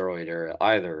the steroid era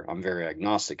either. I'm very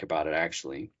agnostic about it,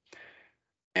 actually.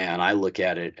 And I look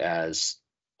at it as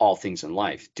all things in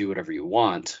life. Do whatever you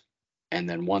want. And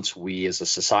then once we as a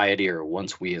society or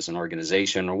once we as an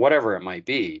organization or whatever it might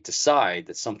be decide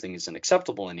that something isn't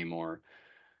acceptable anymore,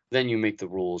 then you make the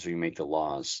rules or you make the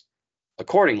laws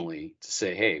accordingly to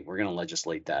say, hey, we're going to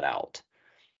legislate that out.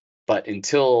 But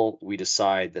until we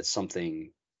decide that something,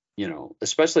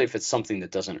 especially if it's something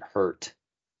that doesn't hurt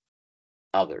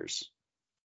others,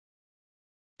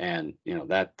 and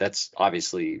that's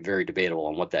obviously very debatable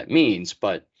on what that means,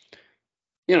 but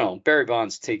Barry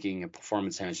Bonds taking a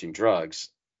performance-enhancing drugs,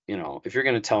 if you're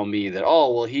going to tell me that,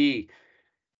 oh, well, he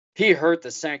hurt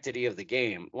the sanctity of the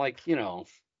game, like,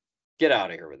 get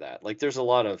out of here with that. Like, there's a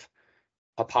lot of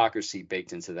hypocrisy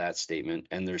baked into that statement,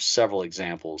 and there's several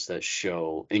examples that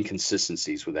show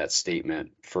inconsistencies with that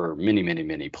statement for many, many,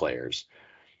 many players.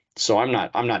 So I'm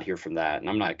not here for that, and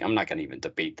I'm not going to even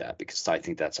debate that because I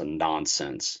think that's a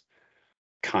nonsense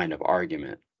kind of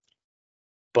argument.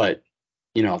 But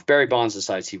if Barry Bonds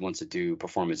decides he wants to do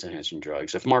performance enhancing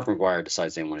drugs, if Mark McGuire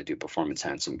decides they want to do performance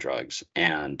enhancing drugs,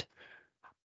 and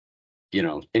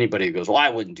anybody who goes, well, I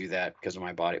wouldn't do that because of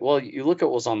my body. Well, you look at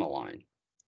what was on the line,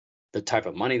 the type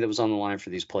of money that was on the line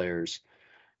for these players,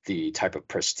 the type of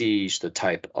prestige, the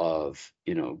type of,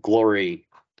 glory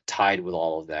tied with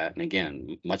all of that. And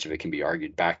again, much of it can be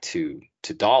argued back to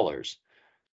dollars.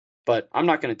 But I'm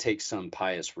not going to take some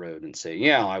pious road and say,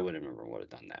 yeah, I would have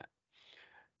done that.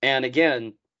 And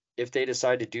again, if they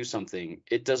decide to do something,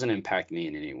 it doesn't impact me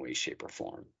in any way, shape, or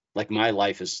form. Like, my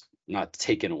life is not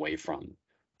taken away from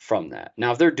that.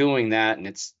 Now, if they're doing that and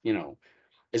it's,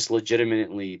 it's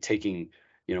legitimately taking,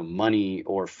 money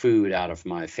or food out of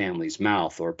my family's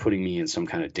mouth or putting me in some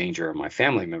kind of danger or my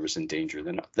family members in danger,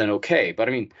 then okay. But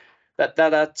I mean,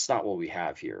 that's not what we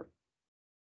have here.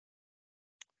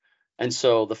 And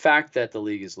so the fact that the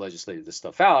league has legislated this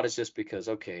stuff out is just because,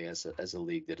 okay, as a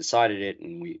league, they decided it,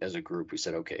 and we, as a group, we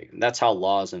said, okay, and that's how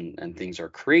laws and things are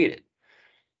created.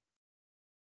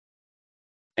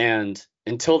 And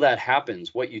until that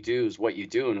happens, what you do is what you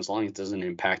do, and as long as it doesn't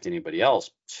impact anybody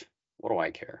else, what do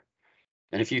I care?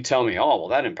 And if you tell me, oh, well,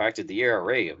 that impacted the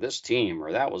ERA of this team,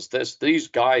 or that was these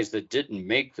guys that didn't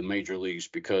make the major leagues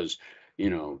because,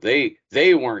 they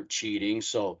weren't cheating,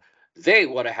 so they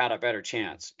would have had a better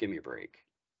chance. Give me a break.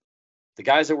 The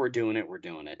guys that were doing it,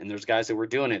 and there's guys that were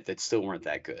doing it that still weren't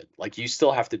that good. Like, you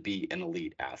still have to be an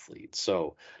elite athlete.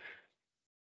 So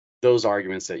those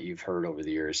arguments that you've heard over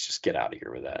the years, just get out of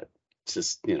here with that. It's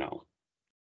just,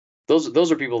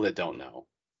 those are people that don't know.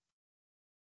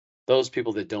 those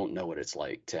people that don't know what it's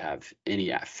like to have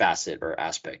any facet or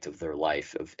aspect of their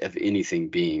life of anything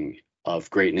being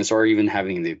of greatness, or even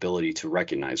having the ability to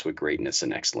recognize what greatness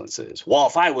and excellence is. Well,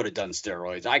 if I would have done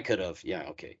steroids, I could have. Yeah,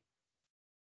 okay.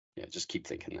 Yeah, just keep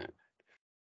thinking that.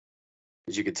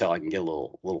 As you can tell, I can get a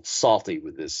little salty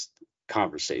with this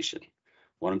conversation.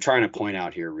 What I'm trying to point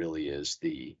out here really is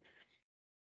the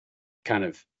kind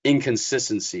of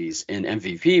inconsistencies in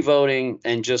MVP voting,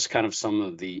 and just kind of some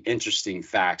of the interesting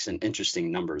facts and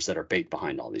interesting numbers that are baked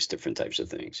behind all these different types of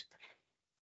things.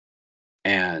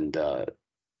 And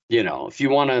if you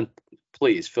want to,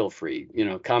 please feel free,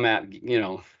 come at,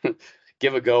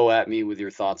 give a go at me with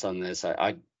your thoughts on this.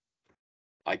 I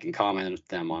can comment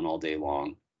them on all day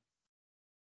long.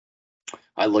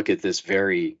 I look at this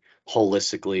very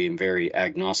holistically and very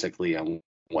agnostically on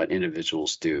what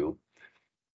individuals do.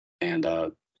 And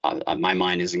my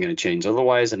mind isn't going to change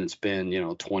otherwise. And it's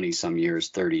been, 20 some years,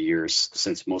 30 years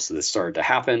since most of this started to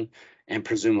happen. And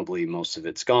presumably most of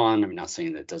it's gone. I'm not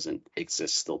saying that it doesn't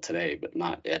exist still today, but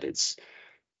not at its,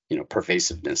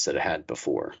 pervasiveness that it had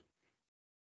before.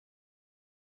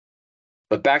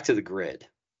 But back to the grid.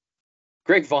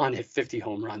 Greg Vaughn hit 50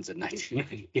 home runs in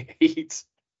 1998.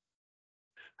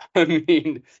 I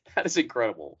mean, that is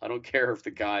incredible. I don't care if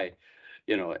the guy,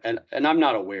 and I'm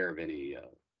not aware of any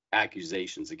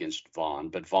accusations against Vaughn,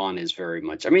 but Vaughn is very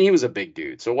much, I mean, he was a big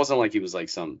dude. So it wasn't like he was like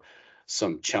some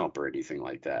chump or anything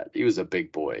like that. He was a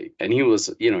big boy, and he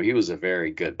was, he was a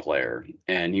very good player,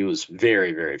 and he was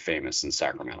very, very famous in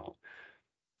Sacramento.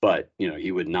 But,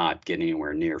 he would not get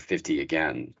anywhere near 50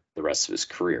 again the rest of his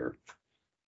career.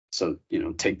 So,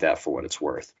 take that for what it's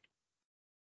worth.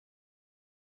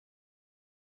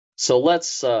 So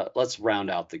let's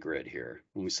round out the grid here.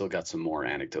 We still got some more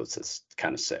anecdotes to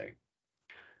kind of say.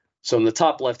 So in the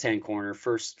top left-hand corner,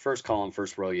 first column,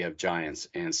 first row, you have Giants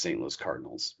and St. Louis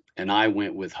Cardinals. And I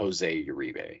went with Jose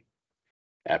Uribe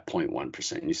at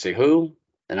 0.1%. And you say, who?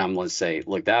 And I'm going to say,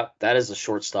 look, that is a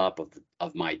shortstop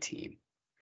of my team.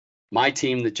 My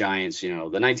team, the Giants, the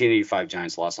 1985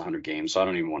 Giants lost 100 games, so I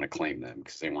don't even want to claim them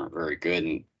because they weren't very good.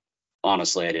 And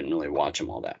honestly, I didn't really watch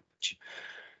them all that much.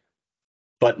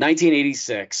 But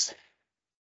 1986,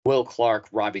 Will Clark,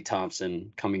 Robbie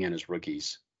Thompson coming in as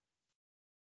rookies.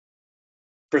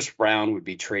 Chris Brown would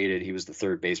be traded. He was the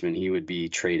third baseman. He would be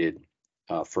traded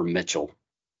for Mitchell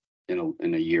in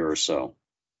a year or so.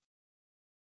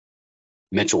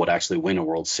 Mitchell would actually win a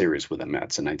World Series with the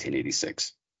Mets in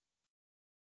 1986.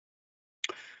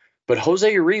 But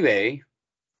Jose Uribe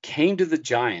came to the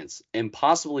Giants in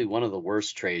possibly one of the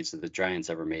worst trades that the Giants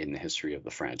ever made in the history of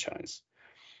the franchise.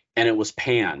 And it was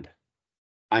panned.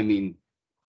 I mean,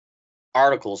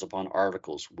 articles upon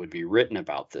articles would be written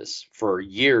about this for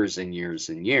years and years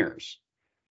and years.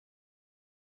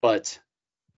 But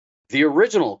the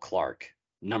original Clark,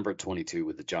 number 22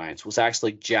 with the Giants, was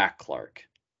actually Jack Clark.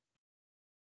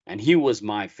 And he was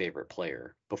my favorite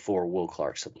player before Will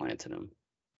Clark supplanted him.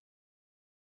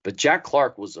 But Jack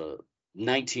Clark was a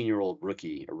 19-year-old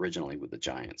rookie originally with the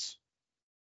Giants.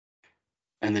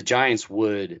 And the Giants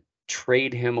would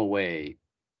trade him away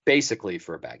basically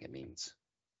for a bag of beans.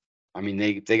 I mean,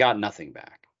 they got nothing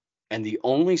back. And the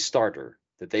only starter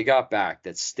that they got back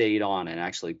that stayed on and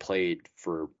actually played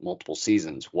for multiple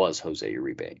seasons was Jose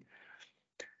Uribe.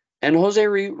 And Jose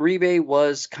Uribe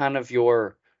was kind of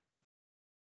your,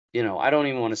 I don't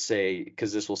even want to say,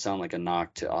 because this will sound like a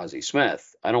knock to Ozzie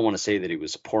Smith. I don't want to say that he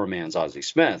was a poor man's Ozzie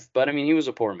Smith, but I mean, he was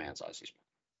a poor man's Ozzie Smith.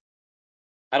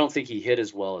 I don't think he hit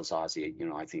as well as Ozzie.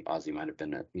 I think Ozzie might have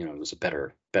been, was a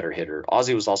better hitter.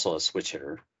 Ozzie was also a switch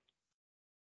hitter.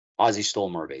 Ozzie stole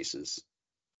more bases.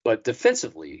 But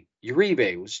defensively,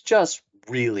 Uribe was just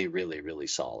really, really, really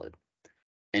solid.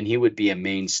 And he would be a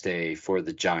mainstay for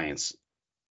the Giants,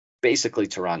 basically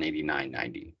to around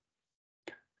 89-90.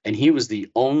 And he was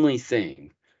the only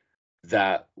thing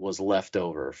that was left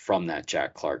over from that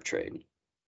Jack Clark trade.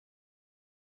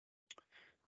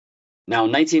 Now,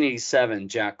 in 1987,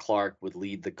 Jack Clark would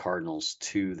lead the Cardinals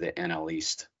to the NL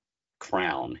East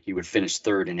crown. He would finish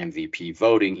third in MVP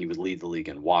voting. He would lead the league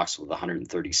in walks with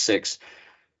 136.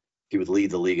 He would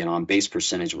lead the league in on-base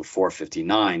percentage with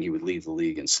 459. He would lead the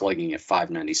league in slugging at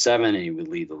 597, and he would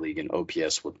lead the league in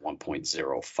OPS with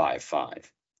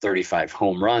 1.055. 35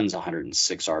 home runs,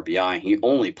 106 RBI. He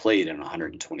only played in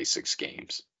 126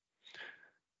 games.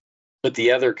 But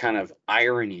the other kind of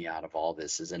irony out of all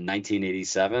this is in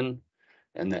 1987,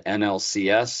 in the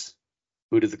NLCS,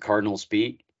 who did the Cardinals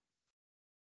beat?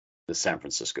 The San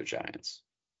Francisco Giants.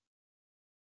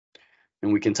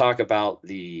 And we can talk about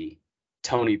the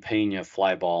Tony Pena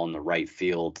fly ball in the right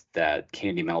field that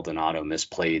Candy Maldonado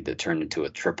misplayed that turned into a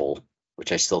triple,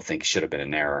 which I still think should have been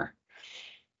an error.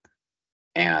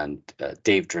 And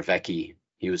Dave Dravecki,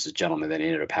 he was a gentleman that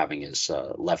ended up having his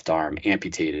left arm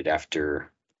amputated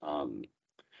after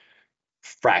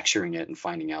fracturing it and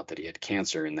finding out that he had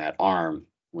cancer in that arm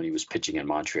when he was pitching in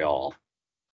Montreal.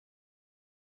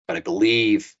 But I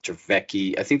believe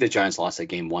Dravecki, I think the Giants lost that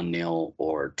game 1-0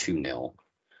 or 2-0.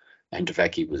 And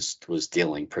Dravecki was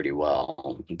dealing pretty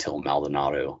well until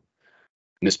Maldonado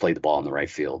misplayed the ball in the right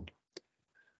field.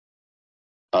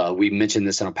 We mentioned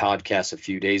this in a podcast a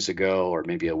few days ago, or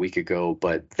maybe a week ago,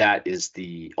 but that is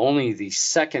only the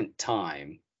second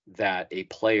time that a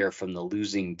player from the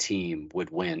losing team would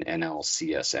win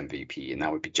NLCS MVP, and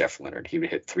that would be Jeff Leonard. He would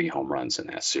hit 3 home runs in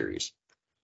that series.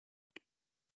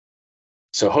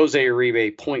 So Jose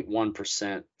Uribe,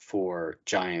 0.1% for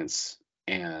Giants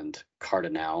and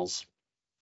Cardinals.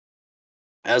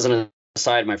 As an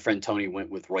aside, my friend Tony went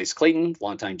with Royce Clayton,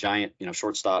 longtime Giant,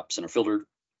 shortstop, center fielder.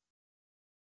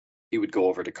 He would go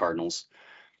over to Cardinals.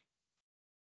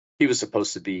 He was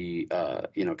supposed to be,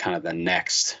 kind of the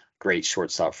next great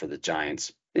shortstop for the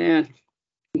Giants. Didn't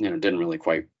really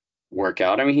quite work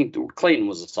out. I mean, Clayton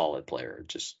was a solid player,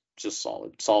 just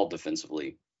solid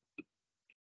defensively,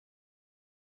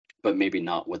 but maybe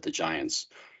not what the Giants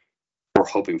were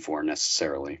hoping for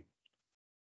necessarily.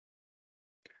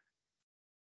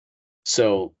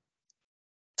 So,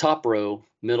 top row,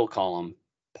 middle column,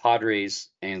 Padres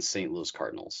and St. Louis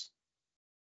Cardinals.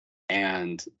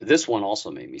 And this one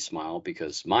also made me smile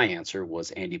because my answer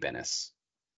was Andy Benes,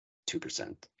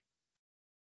 2%.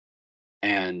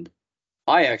 And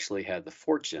I actually had the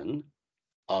fortune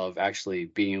of actually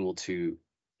being able to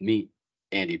meet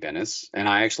Andy Benes, and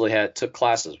I actually took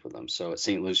classes with him. So at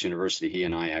St. Louis University, he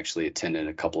and I actually attended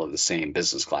a couple of the same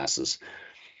business classes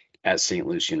at St.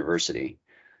 Louis University.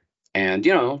 And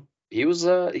he's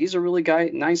a really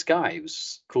nice guy. He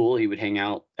was cool. He would hang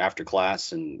out after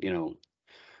class, and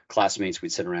classmates,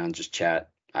 we'd sit around and just chat.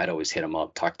 I'd always hit him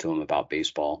up, talk to him about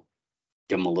baseball,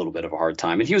 give him a little bit of a hard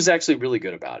time. And he was actually really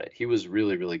good about it. He was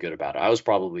really, really good about it. I was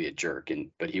probably a jerk,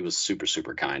 but he was super,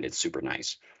 super kind. It's super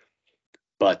nice.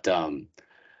 But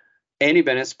Andy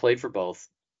Benes played for both.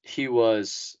 He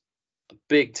was a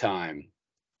big time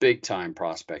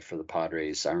prospect for the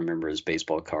Padres. I remember his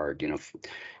baseball card.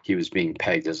 He was being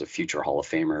pegged as a future Hall of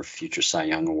Famer, future Cy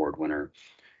Young Award winner.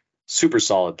 Super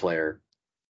solid player.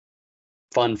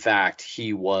 Fun fact,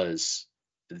 he was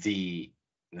the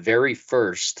very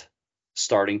first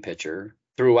starting pitcher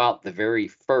throughout the very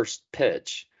first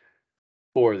pitch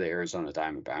for the Arizona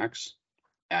Diamondbacks,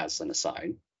 as an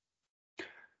aside.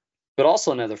 But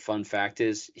also another fun fact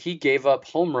is he gave up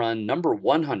home run number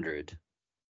 100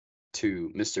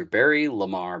 to Mr. Barry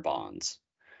Lamar Bonds.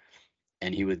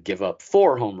 And he would give up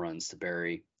 4 home runs to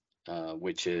Barry,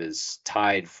 which is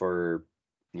tied for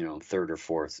third or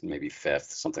fourth, maybe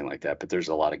fifth, something like that. But there's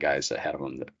a lot of guys that had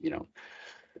him that,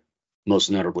 most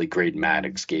notably Graydon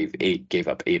Maddox gave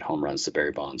up 8 home runs to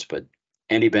Barry Bonds. But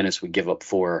Andy Benes would give up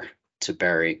 4 to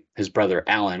Barry. His brother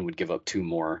Alan would give up 2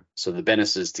 more. So the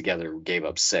Beneses together gave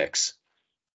up 6.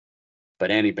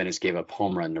 But Andy Benes gave up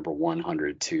home run number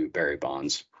 100 to Barry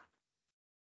Bonds.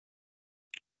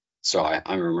 So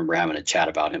I remember having a chat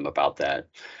about him about that.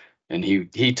 And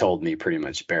he told me pretty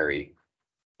much Barry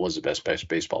was the best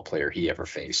baseball player he ever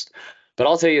faced. But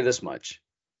I'll tell you this much.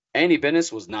 Andy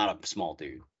Benes was not a small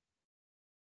dude.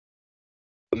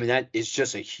 I mean, that is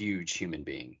just a huge human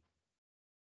being.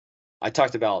 I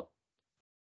talked about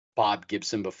Bob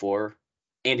Gibson before.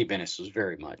 Andy Benes was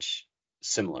very much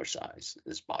similar size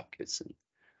as Bob Gibson.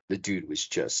 The dude was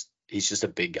he's just a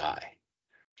big guy.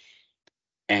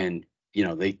 And,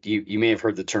 you may have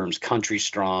heard the terms country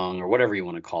strong or whatever you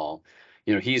want to call.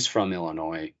 He's from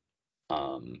Illinois.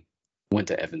 Went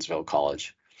to Evansville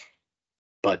College,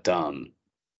 but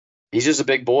he's just a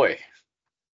big boy,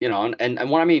 and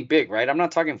when I mean big, right? I'm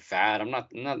not talking fat. I'm not.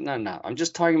 I'm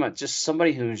just talking about just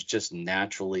somebody who's just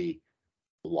naturally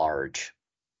large,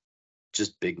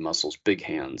 just big muscles, big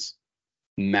hands,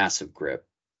 massive grip,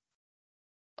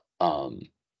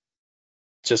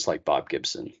 just like Bob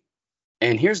Gibson.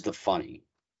 And here's the funny: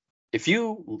 if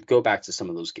you go back to some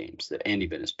of those games that Andy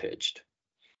Benes pitched.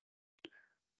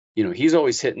 He's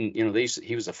always hitting, he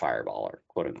was a fireballer,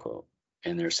 quote unquote.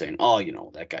 And they're saying, oh,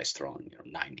 that guy's throwing,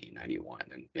 90, 91.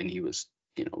 And he was,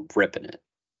 ripping it.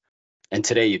 And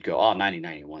today you'd go, oh, 90,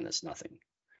 91, that's nothing.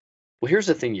 Well, here's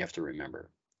the thing you have to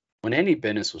remember. When Andy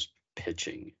Benes was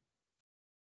pitching,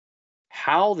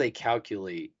 how they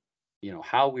calculate,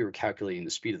 how we were calculating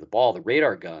the speed of the ball, the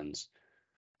radar guns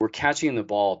were catching the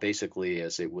ball basically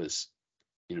as it was,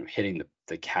 hitting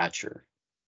the catcher.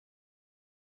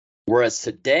 Whereas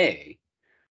today,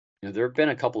 there have been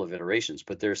a couple of iterations,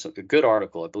 but there's a good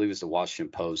article, I believe it's the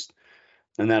Washington Post,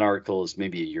 And that article is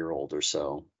maybe a year old or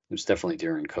so. It was definitely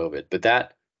during COVID. But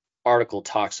that article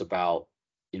talks about,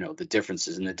 the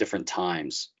differences in the different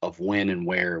times of when and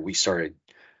where we started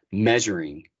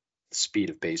measuring the speed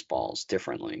of baseballs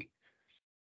differently.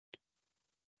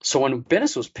 So when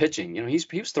Bennis was pitching,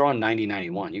 he was throwing 90,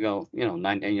 91. You go,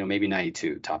 maybe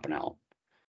 92 topping out.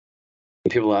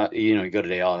 And people, you go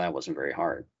today, oh, that wasn't very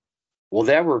hard. Well,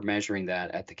 they were measuring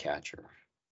that at the catcher,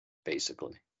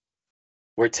 basically.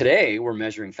 Where today we're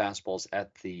measuring fastballs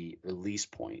at the release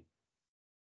point.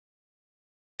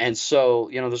 And so,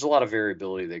 there's a lot of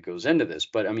variability that goes into this,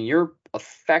 but I mean, you're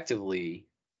effectively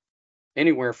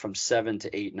anywhere from 7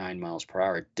 to 8, 9 miles per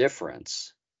hour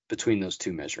difference between those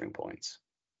two measuring points.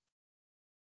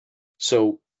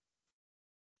 So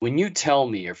when you tell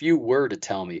me, or if you were to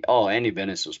tell me, oh, Andy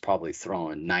Bennis was probably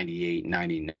throwing 98,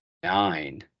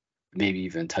 99, maybe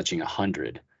even touching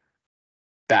 100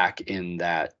 back in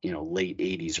that, late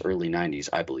 80s, early 90s,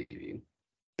 I believe you,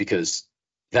 because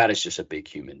that is just a big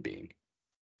human being.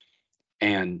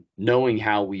 And knowing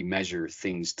how we measure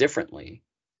things differently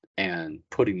and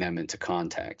putting them into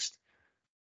context,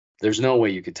 there's no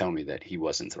way you could tell me that he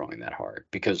wasn't throwing that hard,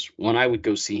 because when I would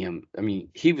go see him, I mean,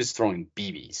 he was throwing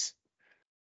BBs.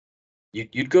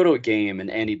 You'd go to a game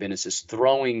and Andy Bennis is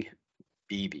throwing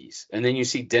BBs, and then you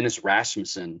see Dennis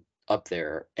Rasmussen up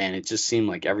there, and it just seemed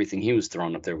like everything he was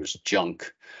throwing up there was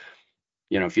junk.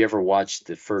 If you ever watched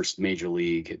the first Major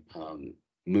League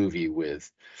movie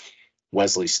with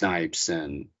Wesley Snipes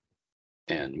and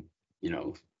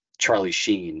Charlie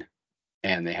Sheen,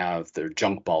 and they have their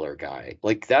junk baller guy,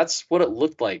 like that's what it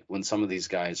looked like when some of these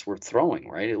guys were throwing,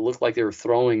 right? It looked like they were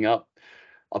throwing up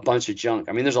a bunch of junk.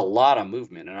 I mean, there's a lot of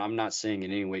movement, and I'm not saying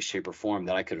in any way, shape, or form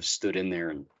that I could have stood in there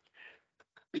and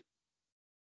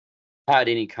had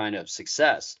any kind of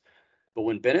success. But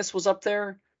when Bennis was up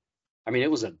there, I mean,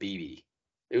 it was a BB.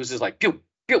 It was just like pew,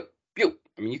 pew, pew.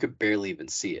 I mean, you could barely even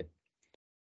see it.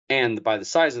 And by the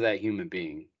size of that human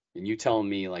being, and you telling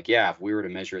me like, yeah, if we were to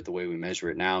measure it the way we measure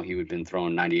it now, he would have been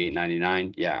throwing 98,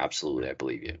 99. Yeah, absolutely. I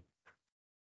believe you.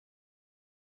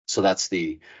 So that's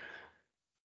the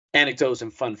anecdotes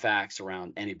and fun facts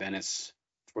around Andy Bennis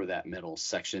for that middle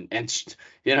section. And,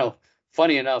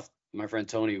 funny enough, my friend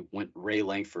Tony went Ray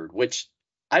Langford, which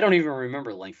I don't even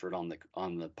remember Langford on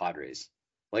the Padres.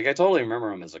 Like, I totally remember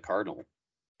him as a Cardinal,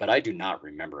 but I do not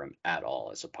remember him at all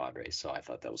as a Padre. So I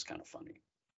thought that was kind of funny.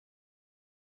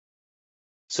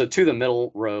 So to the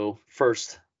middle row,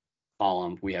 first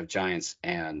column, we have Giants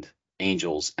and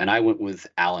Angels, and I went with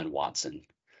Alan Watson,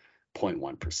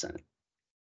 0.1%.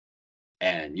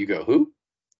 And you go, who?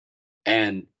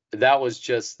 And that was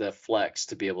just the flex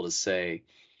to be able to say,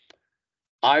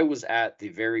 I was at the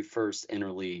very first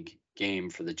interleague game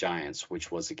for the Giants,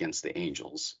 which was against the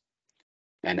Angels.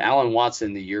 And Alan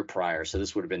Watson the year prior, so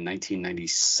this would have been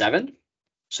 1997.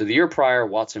 So the year prior,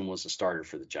 Watson was a starter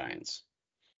for the Giants.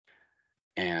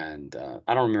 And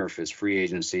I don't remember if it was free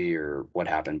agency or what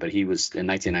happened, but he was in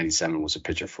 1997 was a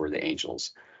pitcher for the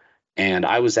Angels. And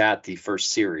I was at the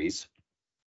first series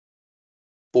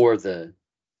for the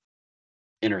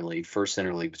first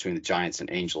interleague between the Giants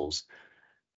and Angels.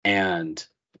 And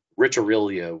Rich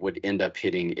Aurelia would end up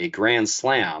hitting a grand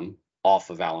slam off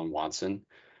of Alan Watson.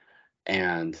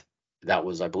 And that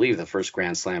was, I believe, the first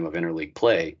grand slam of interleague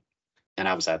play. And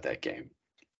I was at that game.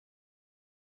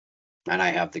 And I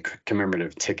have the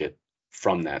commemorative ticket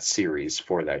from that series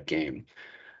for that game.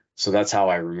 So that's how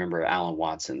I remember Alan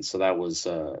Watson. So that was,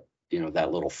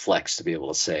 that little flex to be able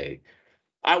to say,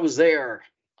 I was there,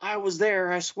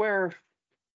 I swear.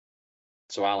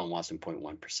 So Alan Watson,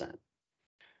 0.1%.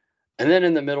 And then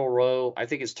in the middle row, I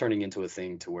think it's turning into a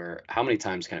thing to where how many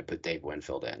times can I put Dave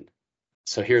Winfield in?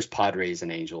 So here's Padres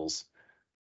and Angels.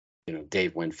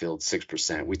 Dave Winfield,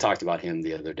 6%. We talked about him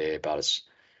the other day about his,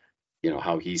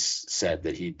 how he's said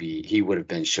that he would have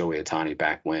been Shohei Ohtani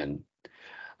back when.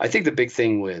 I think the big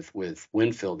thing with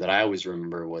Winfield that I always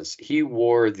remember was he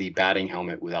wore the batting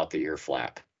helmet without the ear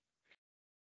flap.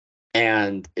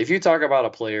 And if you talk about a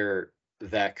player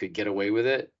that could get away with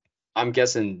it, I'm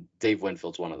guessing Dave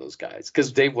Winfield's one of those guys.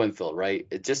 Because Dave Winfield, right?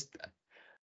 It just,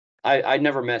 I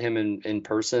never met him in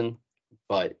person,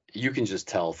 but you can just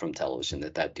tell from television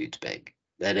that dude's big.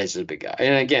 That is a big guy.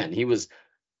 And again, he was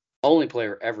only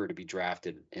player ever to be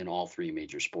drafted in all three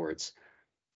major sports.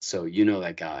 So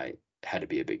that guy had to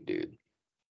be a big dude.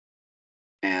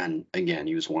 And again,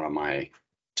 he was one of my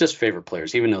just favorite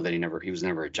players, even though that he was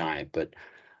never a Giant, but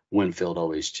Winfield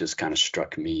always just kind of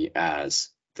struck me as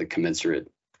the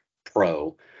commensurate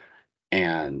pro.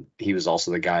 And he was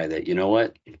also the guy that,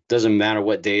 it doesn't matter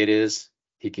what day it is,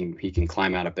 he can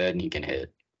climb out of bed and he can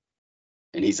hit.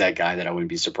 And he's that guy that I wouldn't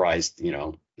be surprised,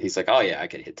 He's like, oh yeah, I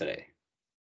could hit today.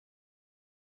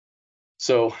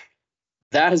 So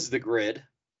that is the grid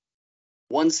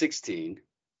 116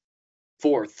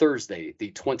 for Thursday,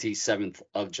 the 27th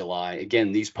of July.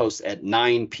 Again, these posts at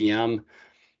 9 p.m.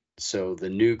 So the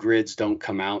new grids don't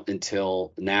come out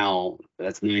until now.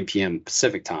 That's 9 p.m.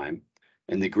 Pacific time.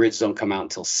 And the grids don't come out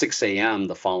until 6 a.m.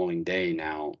 the following day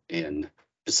now in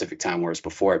Pacific time, whereas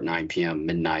before at 9 p.m.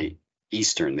 midnight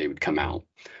Eastern, they would come out.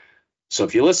 So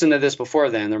if you listen to this before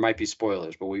then, there might be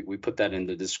spoilers, but we put that in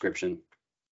the description.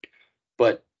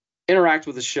 But interact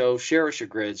with the show, share us your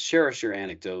grids, share us your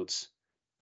anecdotes,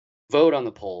 vote on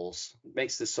the polls. It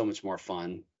makes this so much more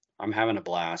fun. I'm having a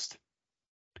blast.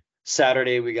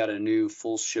 Saturday, we got a new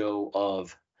full show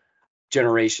of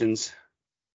Generations,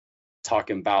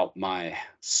 talking about my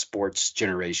sports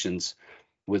generations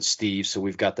with Steve. So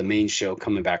we've got the main show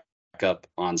coming back up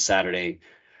on Saturday.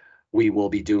 We will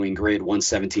be doing Grid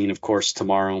 117, of course,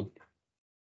 tomorrow.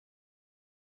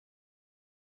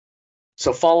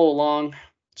 So follow along,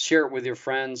 share it with your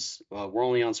friends. We're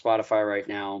only on Spotify right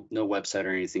now, no website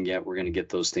or anything yet. We're going to get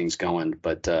those things going,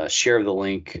 but share the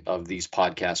link of these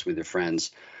podcasts with your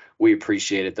friends. We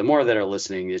appreciate it. The more that are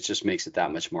listening, it just makes it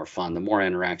that much more fun. The more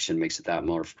interaction makes it that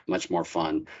much more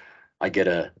fun. I get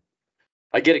a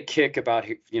kick about,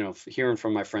 hearing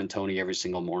from my friend Tony every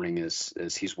single morning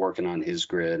as he's working on his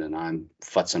grid, and I'm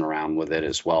futzing around with it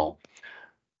as well.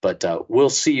 But we'll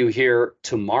see you here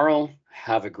tomorrow.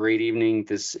 Have a great evening.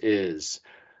 This is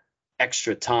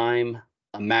Extra Time,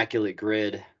 Immaculate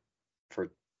Grid for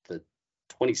the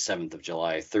 27th of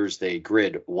July, Thursday,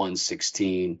 Grid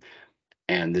 116.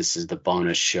 And this is the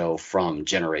bonus show from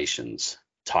Generations,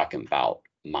 talking about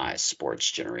my sports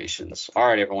generations. All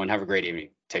right, everyone, have a great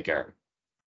evening. Take care.